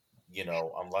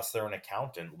 unless they're an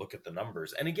accountant, look at the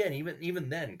numbers. And again, even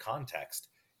then, context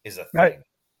is a thing,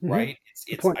 right?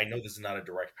 It's I know this is not a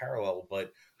direct parallel,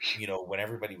 but when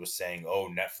everybody was saying, "Oh,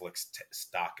 Netflix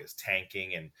stock is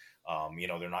tanking," and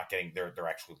they're not getting, they're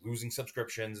actually losing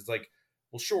subscriptions. It's like,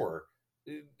 well, sure.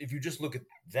 If you just look at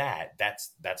that,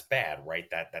 that's bad, right?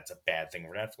 That's a bad thing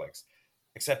for Netflix.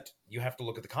 Except you have to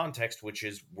look at the context, which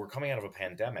is we're coming out of a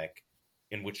pandemic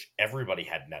in which everybody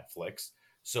had Netflix.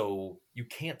 So you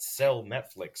can't sell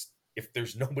Netflix if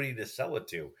there's nobody to sell it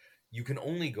to. You can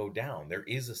only go down. There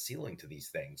is a ceiling to these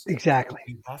things. Exactly.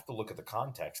 You have to look at the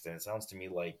context, and it sounds to me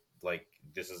like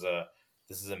this is a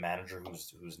manager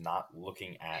who's not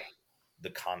looking at the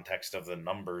context of the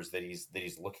numbers that he's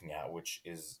looking at, which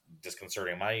is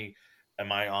disconcerting.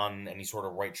 Am I on any sort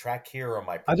of right track here? Or am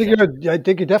I think you're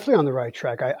definitely on the right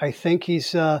track. I think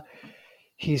he's and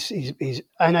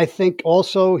I think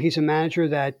also he's a manager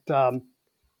that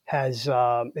is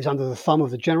under the thumb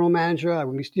of the general manager.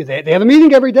 They have a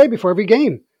meeting every day before every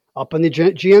game up in the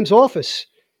GM's office.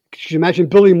 Could you imagine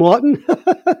Billy Martin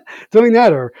doing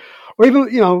that, or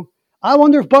even I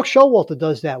wonder if Buck Showalter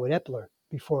does that with Epler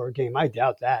before a game. I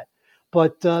doubt that,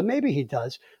 but maybe he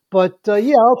does. But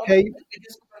yeah, Well, okay.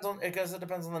 I guess it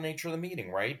depends on the nature of the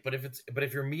meeting, right? But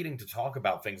if you're meeting to talk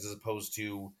about things as opposed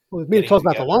to Well, me to getting talk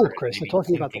about the together lineup, and Chris. They're maybe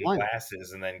talking about the clinking lineup.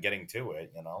 glasses and then getting to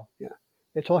it, you know. Yeah,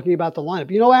 they're talking about the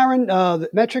lineup. Aaron, the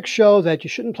metrics show that you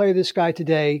shouldn't play this guy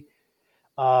today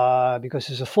because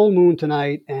there's a full moon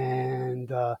tonight, and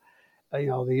the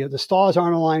stars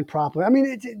aren't aligned properly. I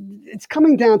mean, it's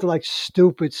coming down to like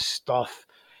stupid stuff.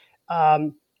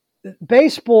 Um,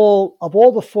 Baseball, of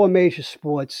all the four major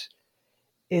sports,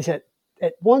 is at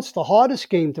once the hardest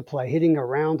game to play, hitting a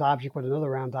round object with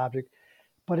another round object,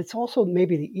 but it's also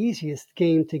maybe the easiest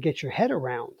game to get your head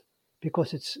around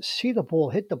because it's see the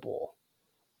ball, hit the ball,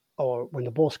 or when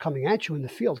the ball's coming at you in the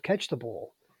field, catch the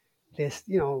ball. There's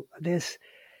you're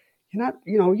not,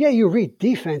 yeah, you read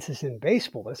defenses in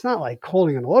baseball, but it's not like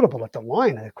calling an audible at the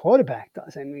line that a quarterback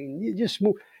does. I mean, you just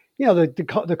move,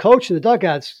 the coach in the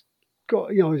dugouts,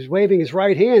 is waving his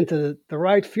right hand to the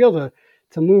right fielder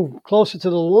to move closer to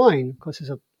the line because there's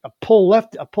a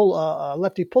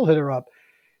lefty pull hitter up.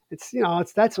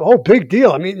 That's a whole big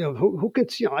deal. I mean, who can,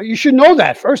 you should know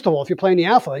that, first of all, if you're playing the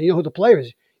alpha and you know who the player is.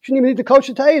 You shouldn't even need the coach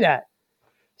to tell you that.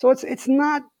 So it's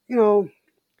not,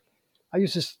 I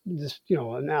use this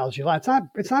analogy a lot.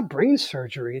 It's not brain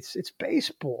surgery. It's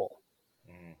baseball.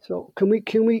 Mm. So can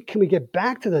we get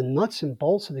back to the nuts and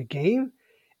bolts of the game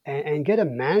and get a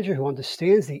manager who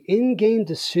understands the in-game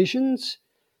decisions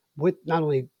with not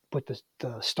only with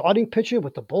the starting pitcher,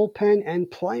 with the bullpen, and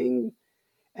playing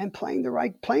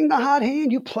the hot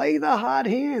hand. You play the hot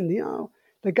hand.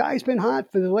 The guy's been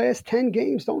hot for the last 10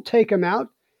 games. Don't take him out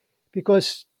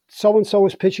because so and so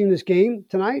is pitching this game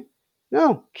tonight.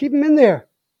 No, keep him in there.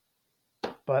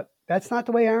 But that's not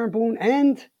the way Aaron Boone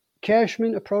and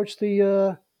Cashman approached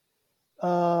the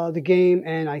game.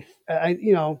 And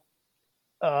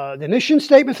the mission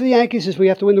statement for the Yankees is we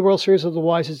have to win the World Series.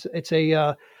 Otherwise,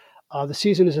 the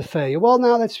season is a failure. Well,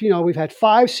 now we've had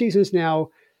 5 seasons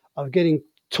now of getting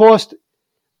tossed in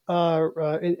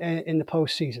the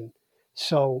postseason.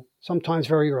 So sometimes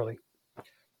very early.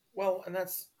 Well, and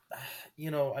that's,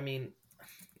 I mean,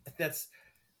 that's,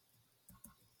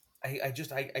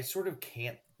 I sort of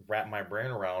can't wrap my brain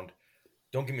around.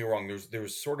 Don't get me wrong.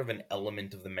 There's sort of an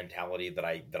element of the mentality that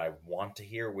I want to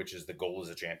hear, which is the goal is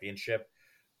a championship.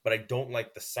 But I don't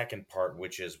like the second part,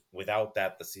 which is without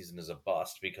that, the season is a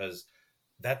bust because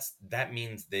that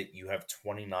means that you have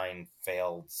 29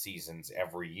 failed seasons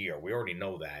every year. We already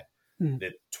know that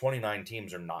 29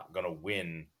 teams are not going to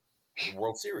win the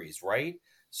World Series, right?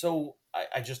 So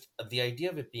I just the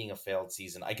idea of it being a failed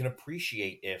season, I can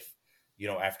appreciate if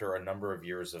after a number of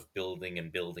years of building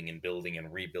and building and building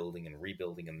and rebuilding and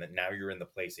rebuilding, and then now you're in the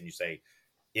place and you say,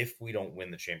 if we don't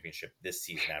win the championship this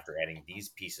season after adding these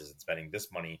pieces and spending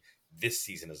this money, this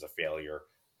season is a failure.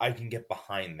 I can get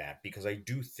behind that because I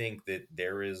do think that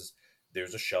there's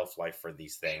a shelf life for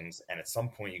these things, and at some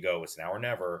point you go, it's now or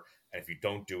never, and if you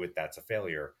don't do it, that's a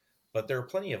failure. But there are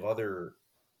plenty of other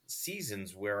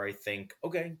seasons where I think,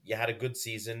 okay, you had a good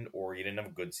season or you didn't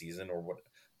have a good season or what,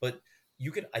 but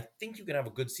I think you can have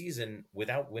a good season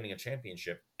without winning a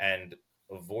championship and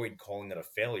avoid calling it a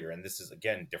failure. And this is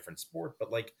again different sport,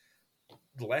 but like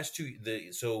the last two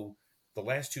the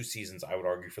last 2 seasons, I would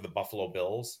argue, for the Buffalo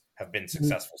Bills have been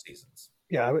successful seasons.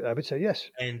 Yeah, I would say yes.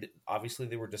 And obviously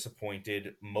they were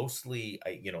disappointed. Mostly,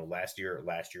 last year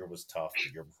was tough.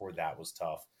 The year before that was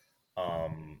tough.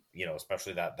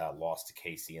 Especially that loss to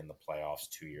KC in the playoffs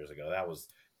 2 years ago.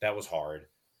 That was hard.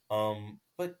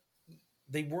 But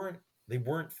they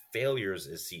weren't failures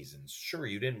as seasons. Sure,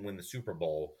 you didn't win the Super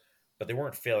Bowl, but they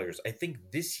weren't failures. I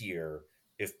think this year,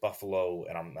 if Buffalo,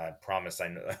 and I promise, I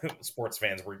know sports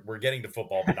fans, we're getting to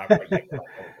football, but not quite yet.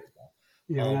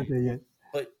 Yeah, we're not there yet.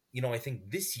 But I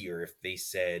think this year, if they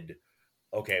said,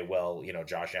 okay, well,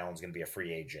 Josh Allen's going to be a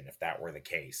free agent, if that were the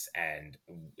case, and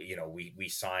we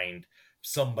signed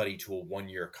somebody to a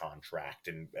 1-year contract,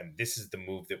 and this is the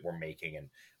move that we're making, and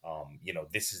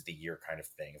this is the year kind of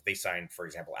thing. If they signed, for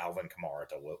example, Alvin Kamara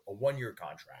to a 1-year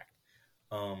contract,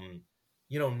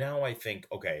 now I think,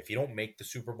 okay, if you don't make the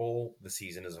Super Bowl, the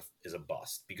season is a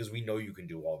bust because we know you can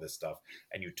do all this stuff,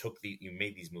 and you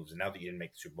made these moves, and now that you didn't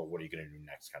make the Super Bowl, what are you going to do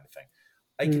next, kind of thing.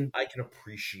 I can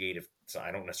appreciate if so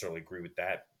I don't necessarily agree with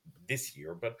that this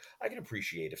year, but I can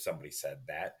appreciate if somebody said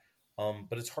that.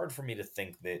 But it's hard for me to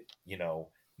think that, no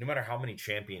matter how many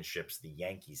championships the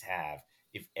Yankees have,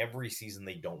 if every season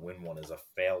they don't win one is a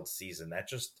failed season, that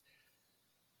just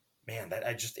man, that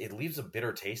it leaves a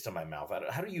bitter taste in my mouth.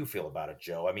 How do you feel about it,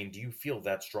 Joe? I mean, do you feel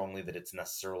that strongly that it's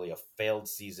necessarily a failed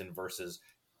season versus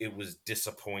it was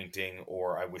disappointing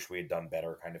or I wish we had done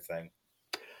better kind of thing?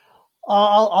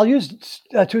 I'll use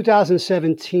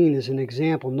 2017 as an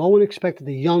example. No one expected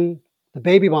the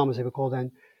baby bombers, they were called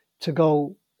then, to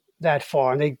go that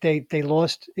far, and they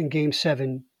lost in Game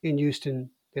 7 in Houston.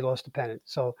 They lost the pennant,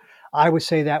 so I would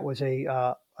say that was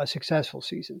a successful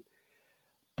season.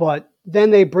 But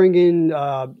then they bring in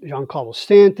Giancarlo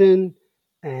Stanton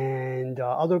and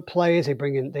other players. They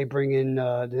bring in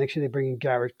the next year they bring in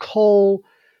Garrett Cole.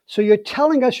 So you're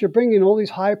telling us you're bringing in all these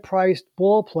high priced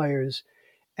ball players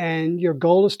and your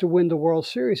goal is to win the World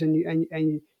Series, and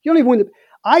you don't even win.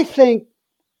 I think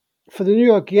for the New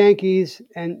York Yankees,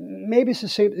 and maybe it's the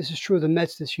same. This is true of the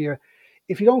Mets this year.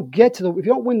 If you don't if you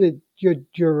don't win your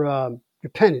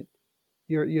pennant,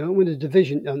 you don't win the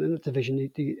division, not division,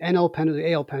 the NL pennant,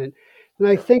 the AL pennant, then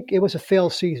I think it was a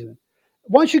failed season.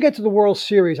 Once you get to the World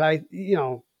Series,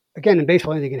 again in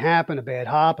baseball anything can happen. A bad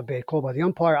hop, a bad call by the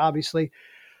umpire, obviously.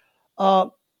 Uh,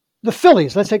 the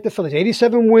Phillies, let's take the Phillies.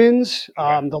 87 wins.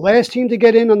 The last team to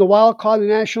get in on the wild card in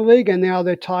the National League, and now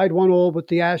they're tied 1-1 with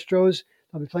the Astros.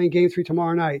 They'll be playing Game 3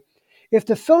 tomorrow night. If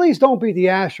the Phillies don't beat the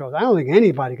Astros, I don't think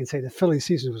anybody can say the Phillies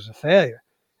season was a failure.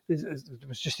 It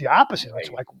was just the opposite. It's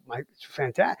it's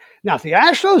fantastic. Now, if the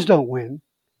Astros don't win,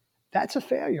 that's a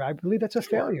failure. I believe that's a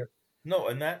failure. No,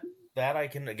 and that I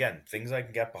can, again, things I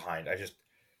can get behind.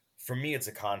 For me, it's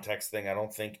a context thing. I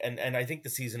don't think, and I think the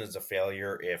season is a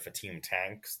failure if a team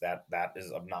tanks. That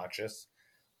is obnoxious.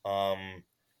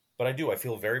 But I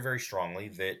feel very, very strongly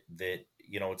that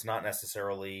it's not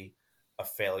necessarily a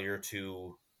failure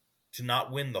to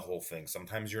not win the whole thing.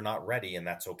 Sometimes you're not ready, and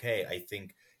that's okay. I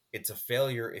think it's a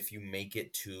failure if you make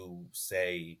it to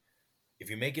if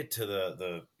you make it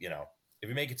to if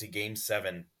you make it to Game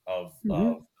 7 of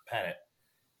the pennant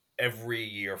every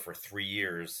year for 3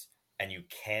 years and you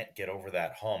can't get over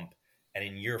that hump, and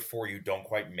in year 4 you don't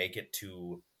quite make it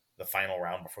to the final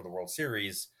round before the World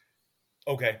Series,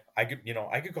 okay, I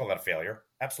could call that a failure.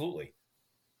 Absolutely.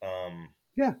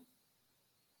 Yeah.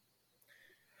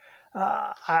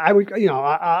 I would,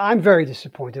 I'm very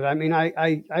disappointed. I mean,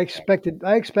 I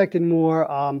expected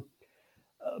more,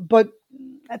 but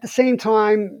at the same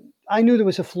time, I knew there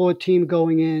was a flawed team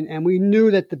going in, and we knew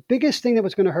that the biggest thing that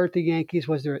was going to hurt the Yankees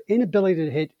was their inability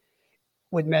to hit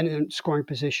with men in scoring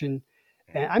position.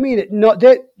 And I mean,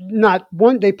 they're not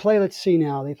one. They play. Let's see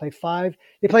now. They play 5.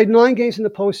 They played 9 games in the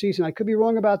postseason. I could be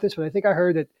wrong about this, but I think I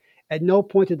heard that at no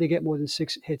point did they get more than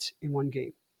 6 hits in one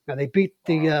game. Now they beat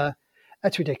the.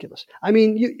 That's ridiculous. I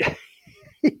mean, you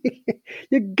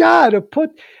gotta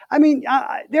put. I mean,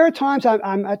 there are times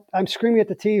I'm screaming at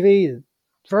the TV,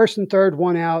 first and third,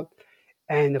 1 out,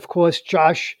 and of course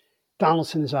Josh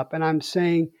Donaldson is up, and I'm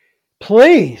saying,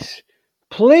 please,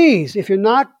 if you're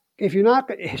not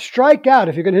strike out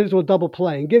if you're going to hit it to a double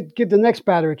play and give the next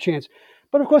batter a chance.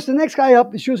 But of course, the next guy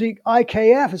up is usually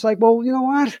IKF. It's like, well, you know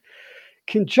what?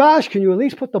 Can you at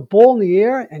least put the ball in the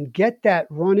air and get that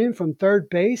run in from third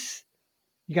base?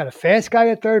 You got a fast guy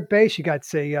at third base. You got,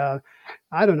 say, I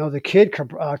don't know, the kid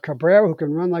Cabrera who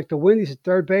can run like the wind. He's at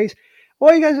third base.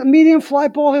 Or you got a medium fly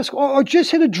ball, or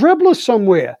just hit a dribbler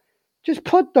somewhere. Just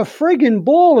put the friggin'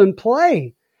 ball in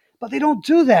play. But they don't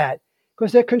do that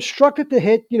because they're constructed to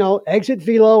hit, exit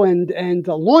velo and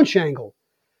launch angle.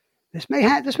 This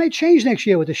may change next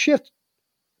year with the shift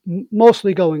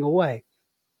mostly going away.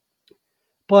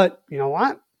 But you know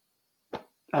what?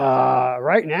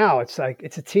 Right now, it's a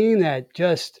team that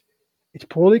it's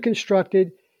poorly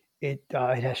constructed. It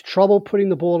has trouble putting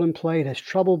the ball in play. It has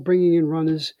trouble bringing in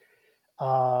runners.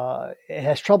 It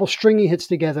has trouble stringing hits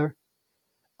together.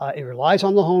 It relies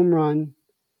on the home run,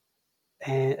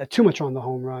 and too much on the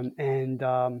home run. And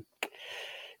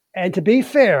to be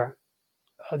fair,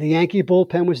 the Yankee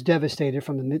bullpen was devastated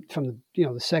from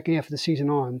the second half of the season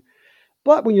on.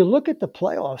 But when you look at the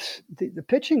playoffs, the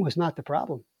pitching was not the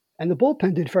problem. And the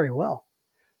bullpen did very well.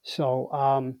 So,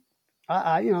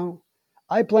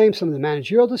 I blame some of the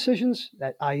managerial decisions,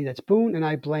 that's Boone, and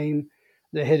I blame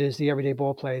the hitters, the everyday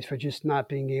ball players, for just not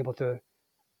being able to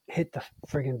hit the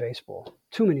friggin' baseball.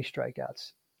 Too many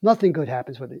strikeouts. Nothing good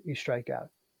happens when you strike out.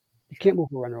 You can't move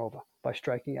a runner over by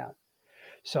striking out.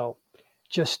 So,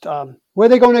 just where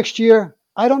they go next year,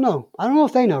 I don't know. I don't know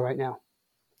if they know right now.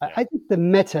 Yeah. I think the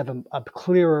Mets have a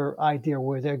clearer idea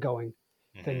where they're going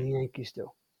than the Yankees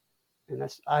do. And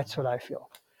that's what I feel.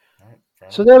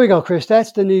 Right, so there we go, Chris.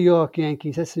 That's the New York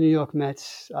Yankees. That's the New York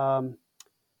Mets.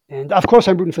 And of course,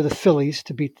 I'm rooting for the Phillies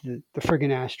to beat the friggin'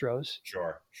 Astros.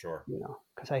 Sure.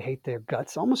 Because I hate their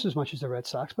guts almost as much as the Red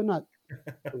Sox, but not.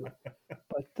 But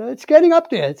it's getting up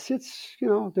there. It's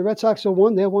the Red Sox are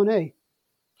one, they're 1A.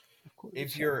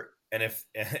 If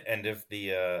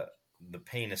the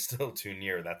pain is still too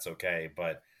near, that's okay.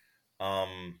 But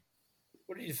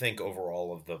what do you think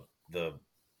overall of the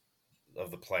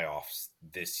playoffs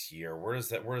this year? Where does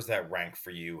that rank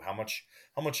for you? How much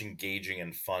engaging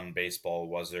and fun baseball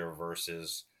was there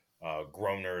versus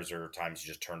groaners or times you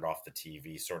just turned off the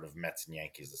TV, sort of Mets and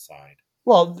Yankees aside?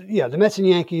 Well, yeah, the Mets and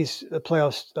Yankees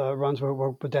playoffs runs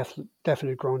were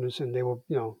definite groaners, and they were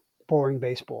boring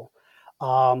baseball.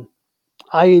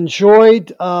 I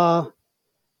enjoyed. I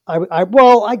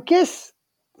guess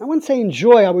I wouldn't say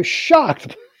enjoy. I was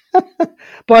shocked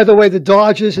by the way the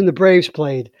Dodgers and the Braves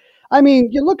played. I mean,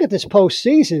 you look at this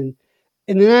postseason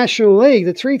in the National League.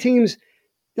 The three teams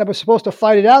that were supposed to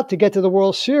fight it out to get to the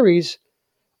World Series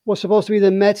was supposed to be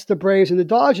the Mets, the Braves, and the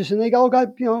Dodgers, and they all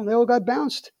got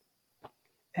bounced.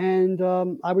 And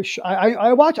I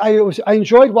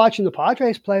enjoyed watching the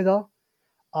Padres play though.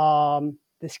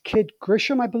 This kid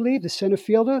Grisham, I believe, the center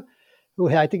fielder, who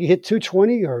I think he hit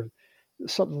 220 or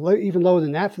something even lower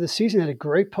than that for the season, had a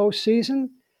great postseason.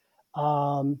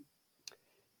 So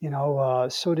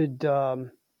did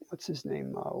what's his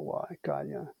name? Oh God,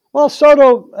 yeah. Well,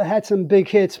 Soto had some big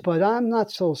hits, but I'm not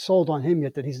so sold on him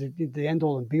yet that he's the end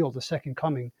all and be all, the second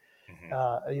coming.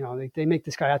 Mm-hmm. They make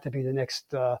this guy out to be the next.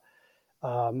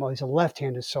 Well, he's a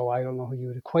left-hander, so I don't know who you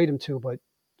would equate him to, but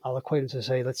I'll equate him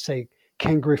to let's say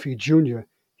Ken Griffey Jr.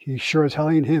 He sure as hell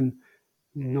ain't him.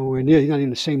 Nowhere near. He's not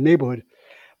in the same neighborhood.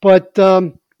 But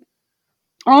on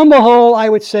the whole, I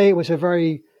would say it was a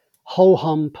very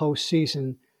ho-hum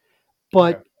postseason.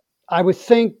 But okay. I would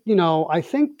think, I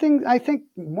think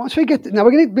once we get now,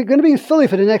 we're going to be in Philly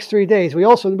for the next 3 days. We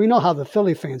know how the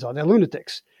Philly fans are. They're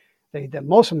lunatics.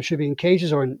 Most of them should be in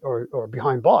cages or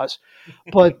behind bars.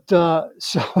 But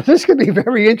so this could be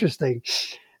very interesting.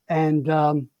 And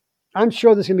I'm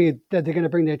sure that they're going to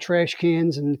bring their trash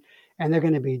cans and they're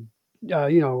going to be,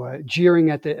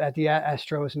 jeering at the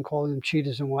Astros and calling them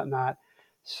cheaters and whatnot.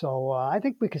 So I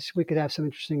think we could have some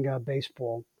interesting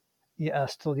baseball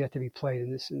still yet to be played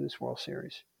in this World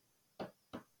Series.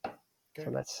 Okay.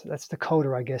 So that's the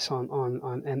coda, I guess, on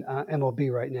MLB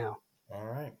right now. All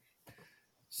right.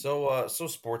 So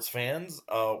sports fans,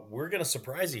 we're going to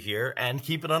surprise you here and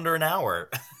keep it under an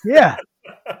hour. Yeah.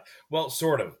 Well,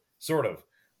 sort of.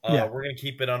 Yeah. We're going to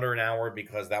keep it under an hour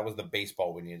because that was the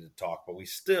baseball we needed to talk, but we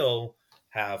still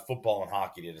have football and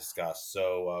hockey to discuss.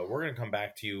 So we're going to come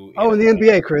back to you. In the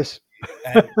NBA, Chris.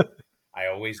 I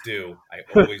always do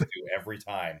every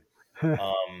time.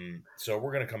 So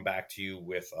we're going to come back to you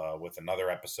with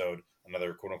another episode,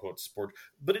 another quote unquote sport,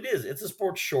 but it's a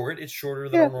sports short. It's shorter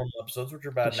than our normal episodes, which are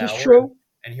about an hour. True.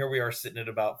 And here we are sitting at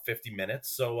about 50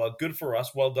 minutes. So good for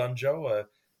us. Well done, Joe.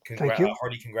 Thank you.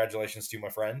 Hearty congratulations to you, my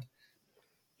friend.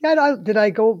 Yeah,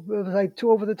 was I too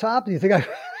over the top? Do you think I?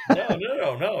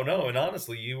 No. And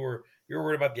honestly, you were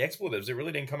worried about the expletives. It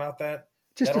really didn't come out that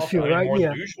just that a few, often. right? More Yeah.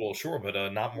 than usual, sure, but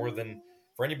not more than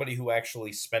for anybody who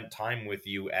actually spent time with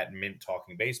you at Mint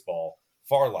talking baseball.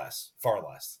 Far less. Oh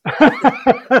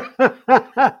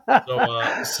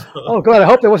God! I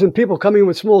hope there wasn't people coming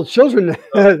with small children at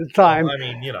the time. I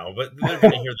mean, but they're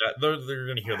going to hear that. They're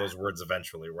going to hear those words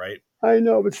eventually, right? I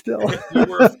know, but still,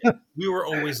 we were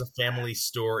always a family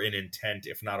store in intent,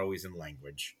 if not always in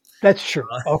language. That's true.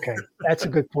 Okay, that's a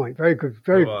good point. Very good.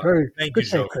 Very thank good. You,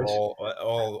 Joe, for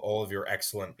all of your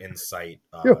excellent insight.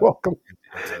 You're welcome.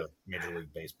 Into Major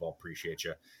League Baseball. Appreciate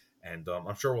you. And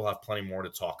I'm sure we'll have plenty more to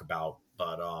talk about.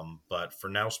 But for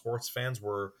now, sports fans,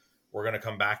 we're going to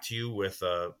come back to you with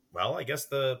I guess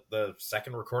the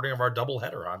second recording of our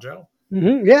doubleheader, huh, Joe?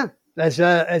 Mm-hmm, yeah, as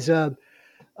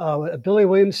Billy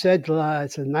Williams said,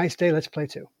 it's a nice day. Let's play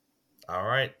two. All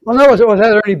right. Well, no, it was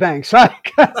Ernie Banks. It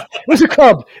was a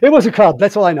Cub.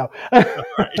 That's all I know. All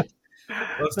right.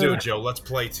 Let's do it, Joe. Let's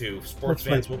play two. Sports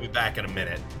fans, we'll be back in a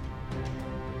minute.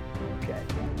 Okay.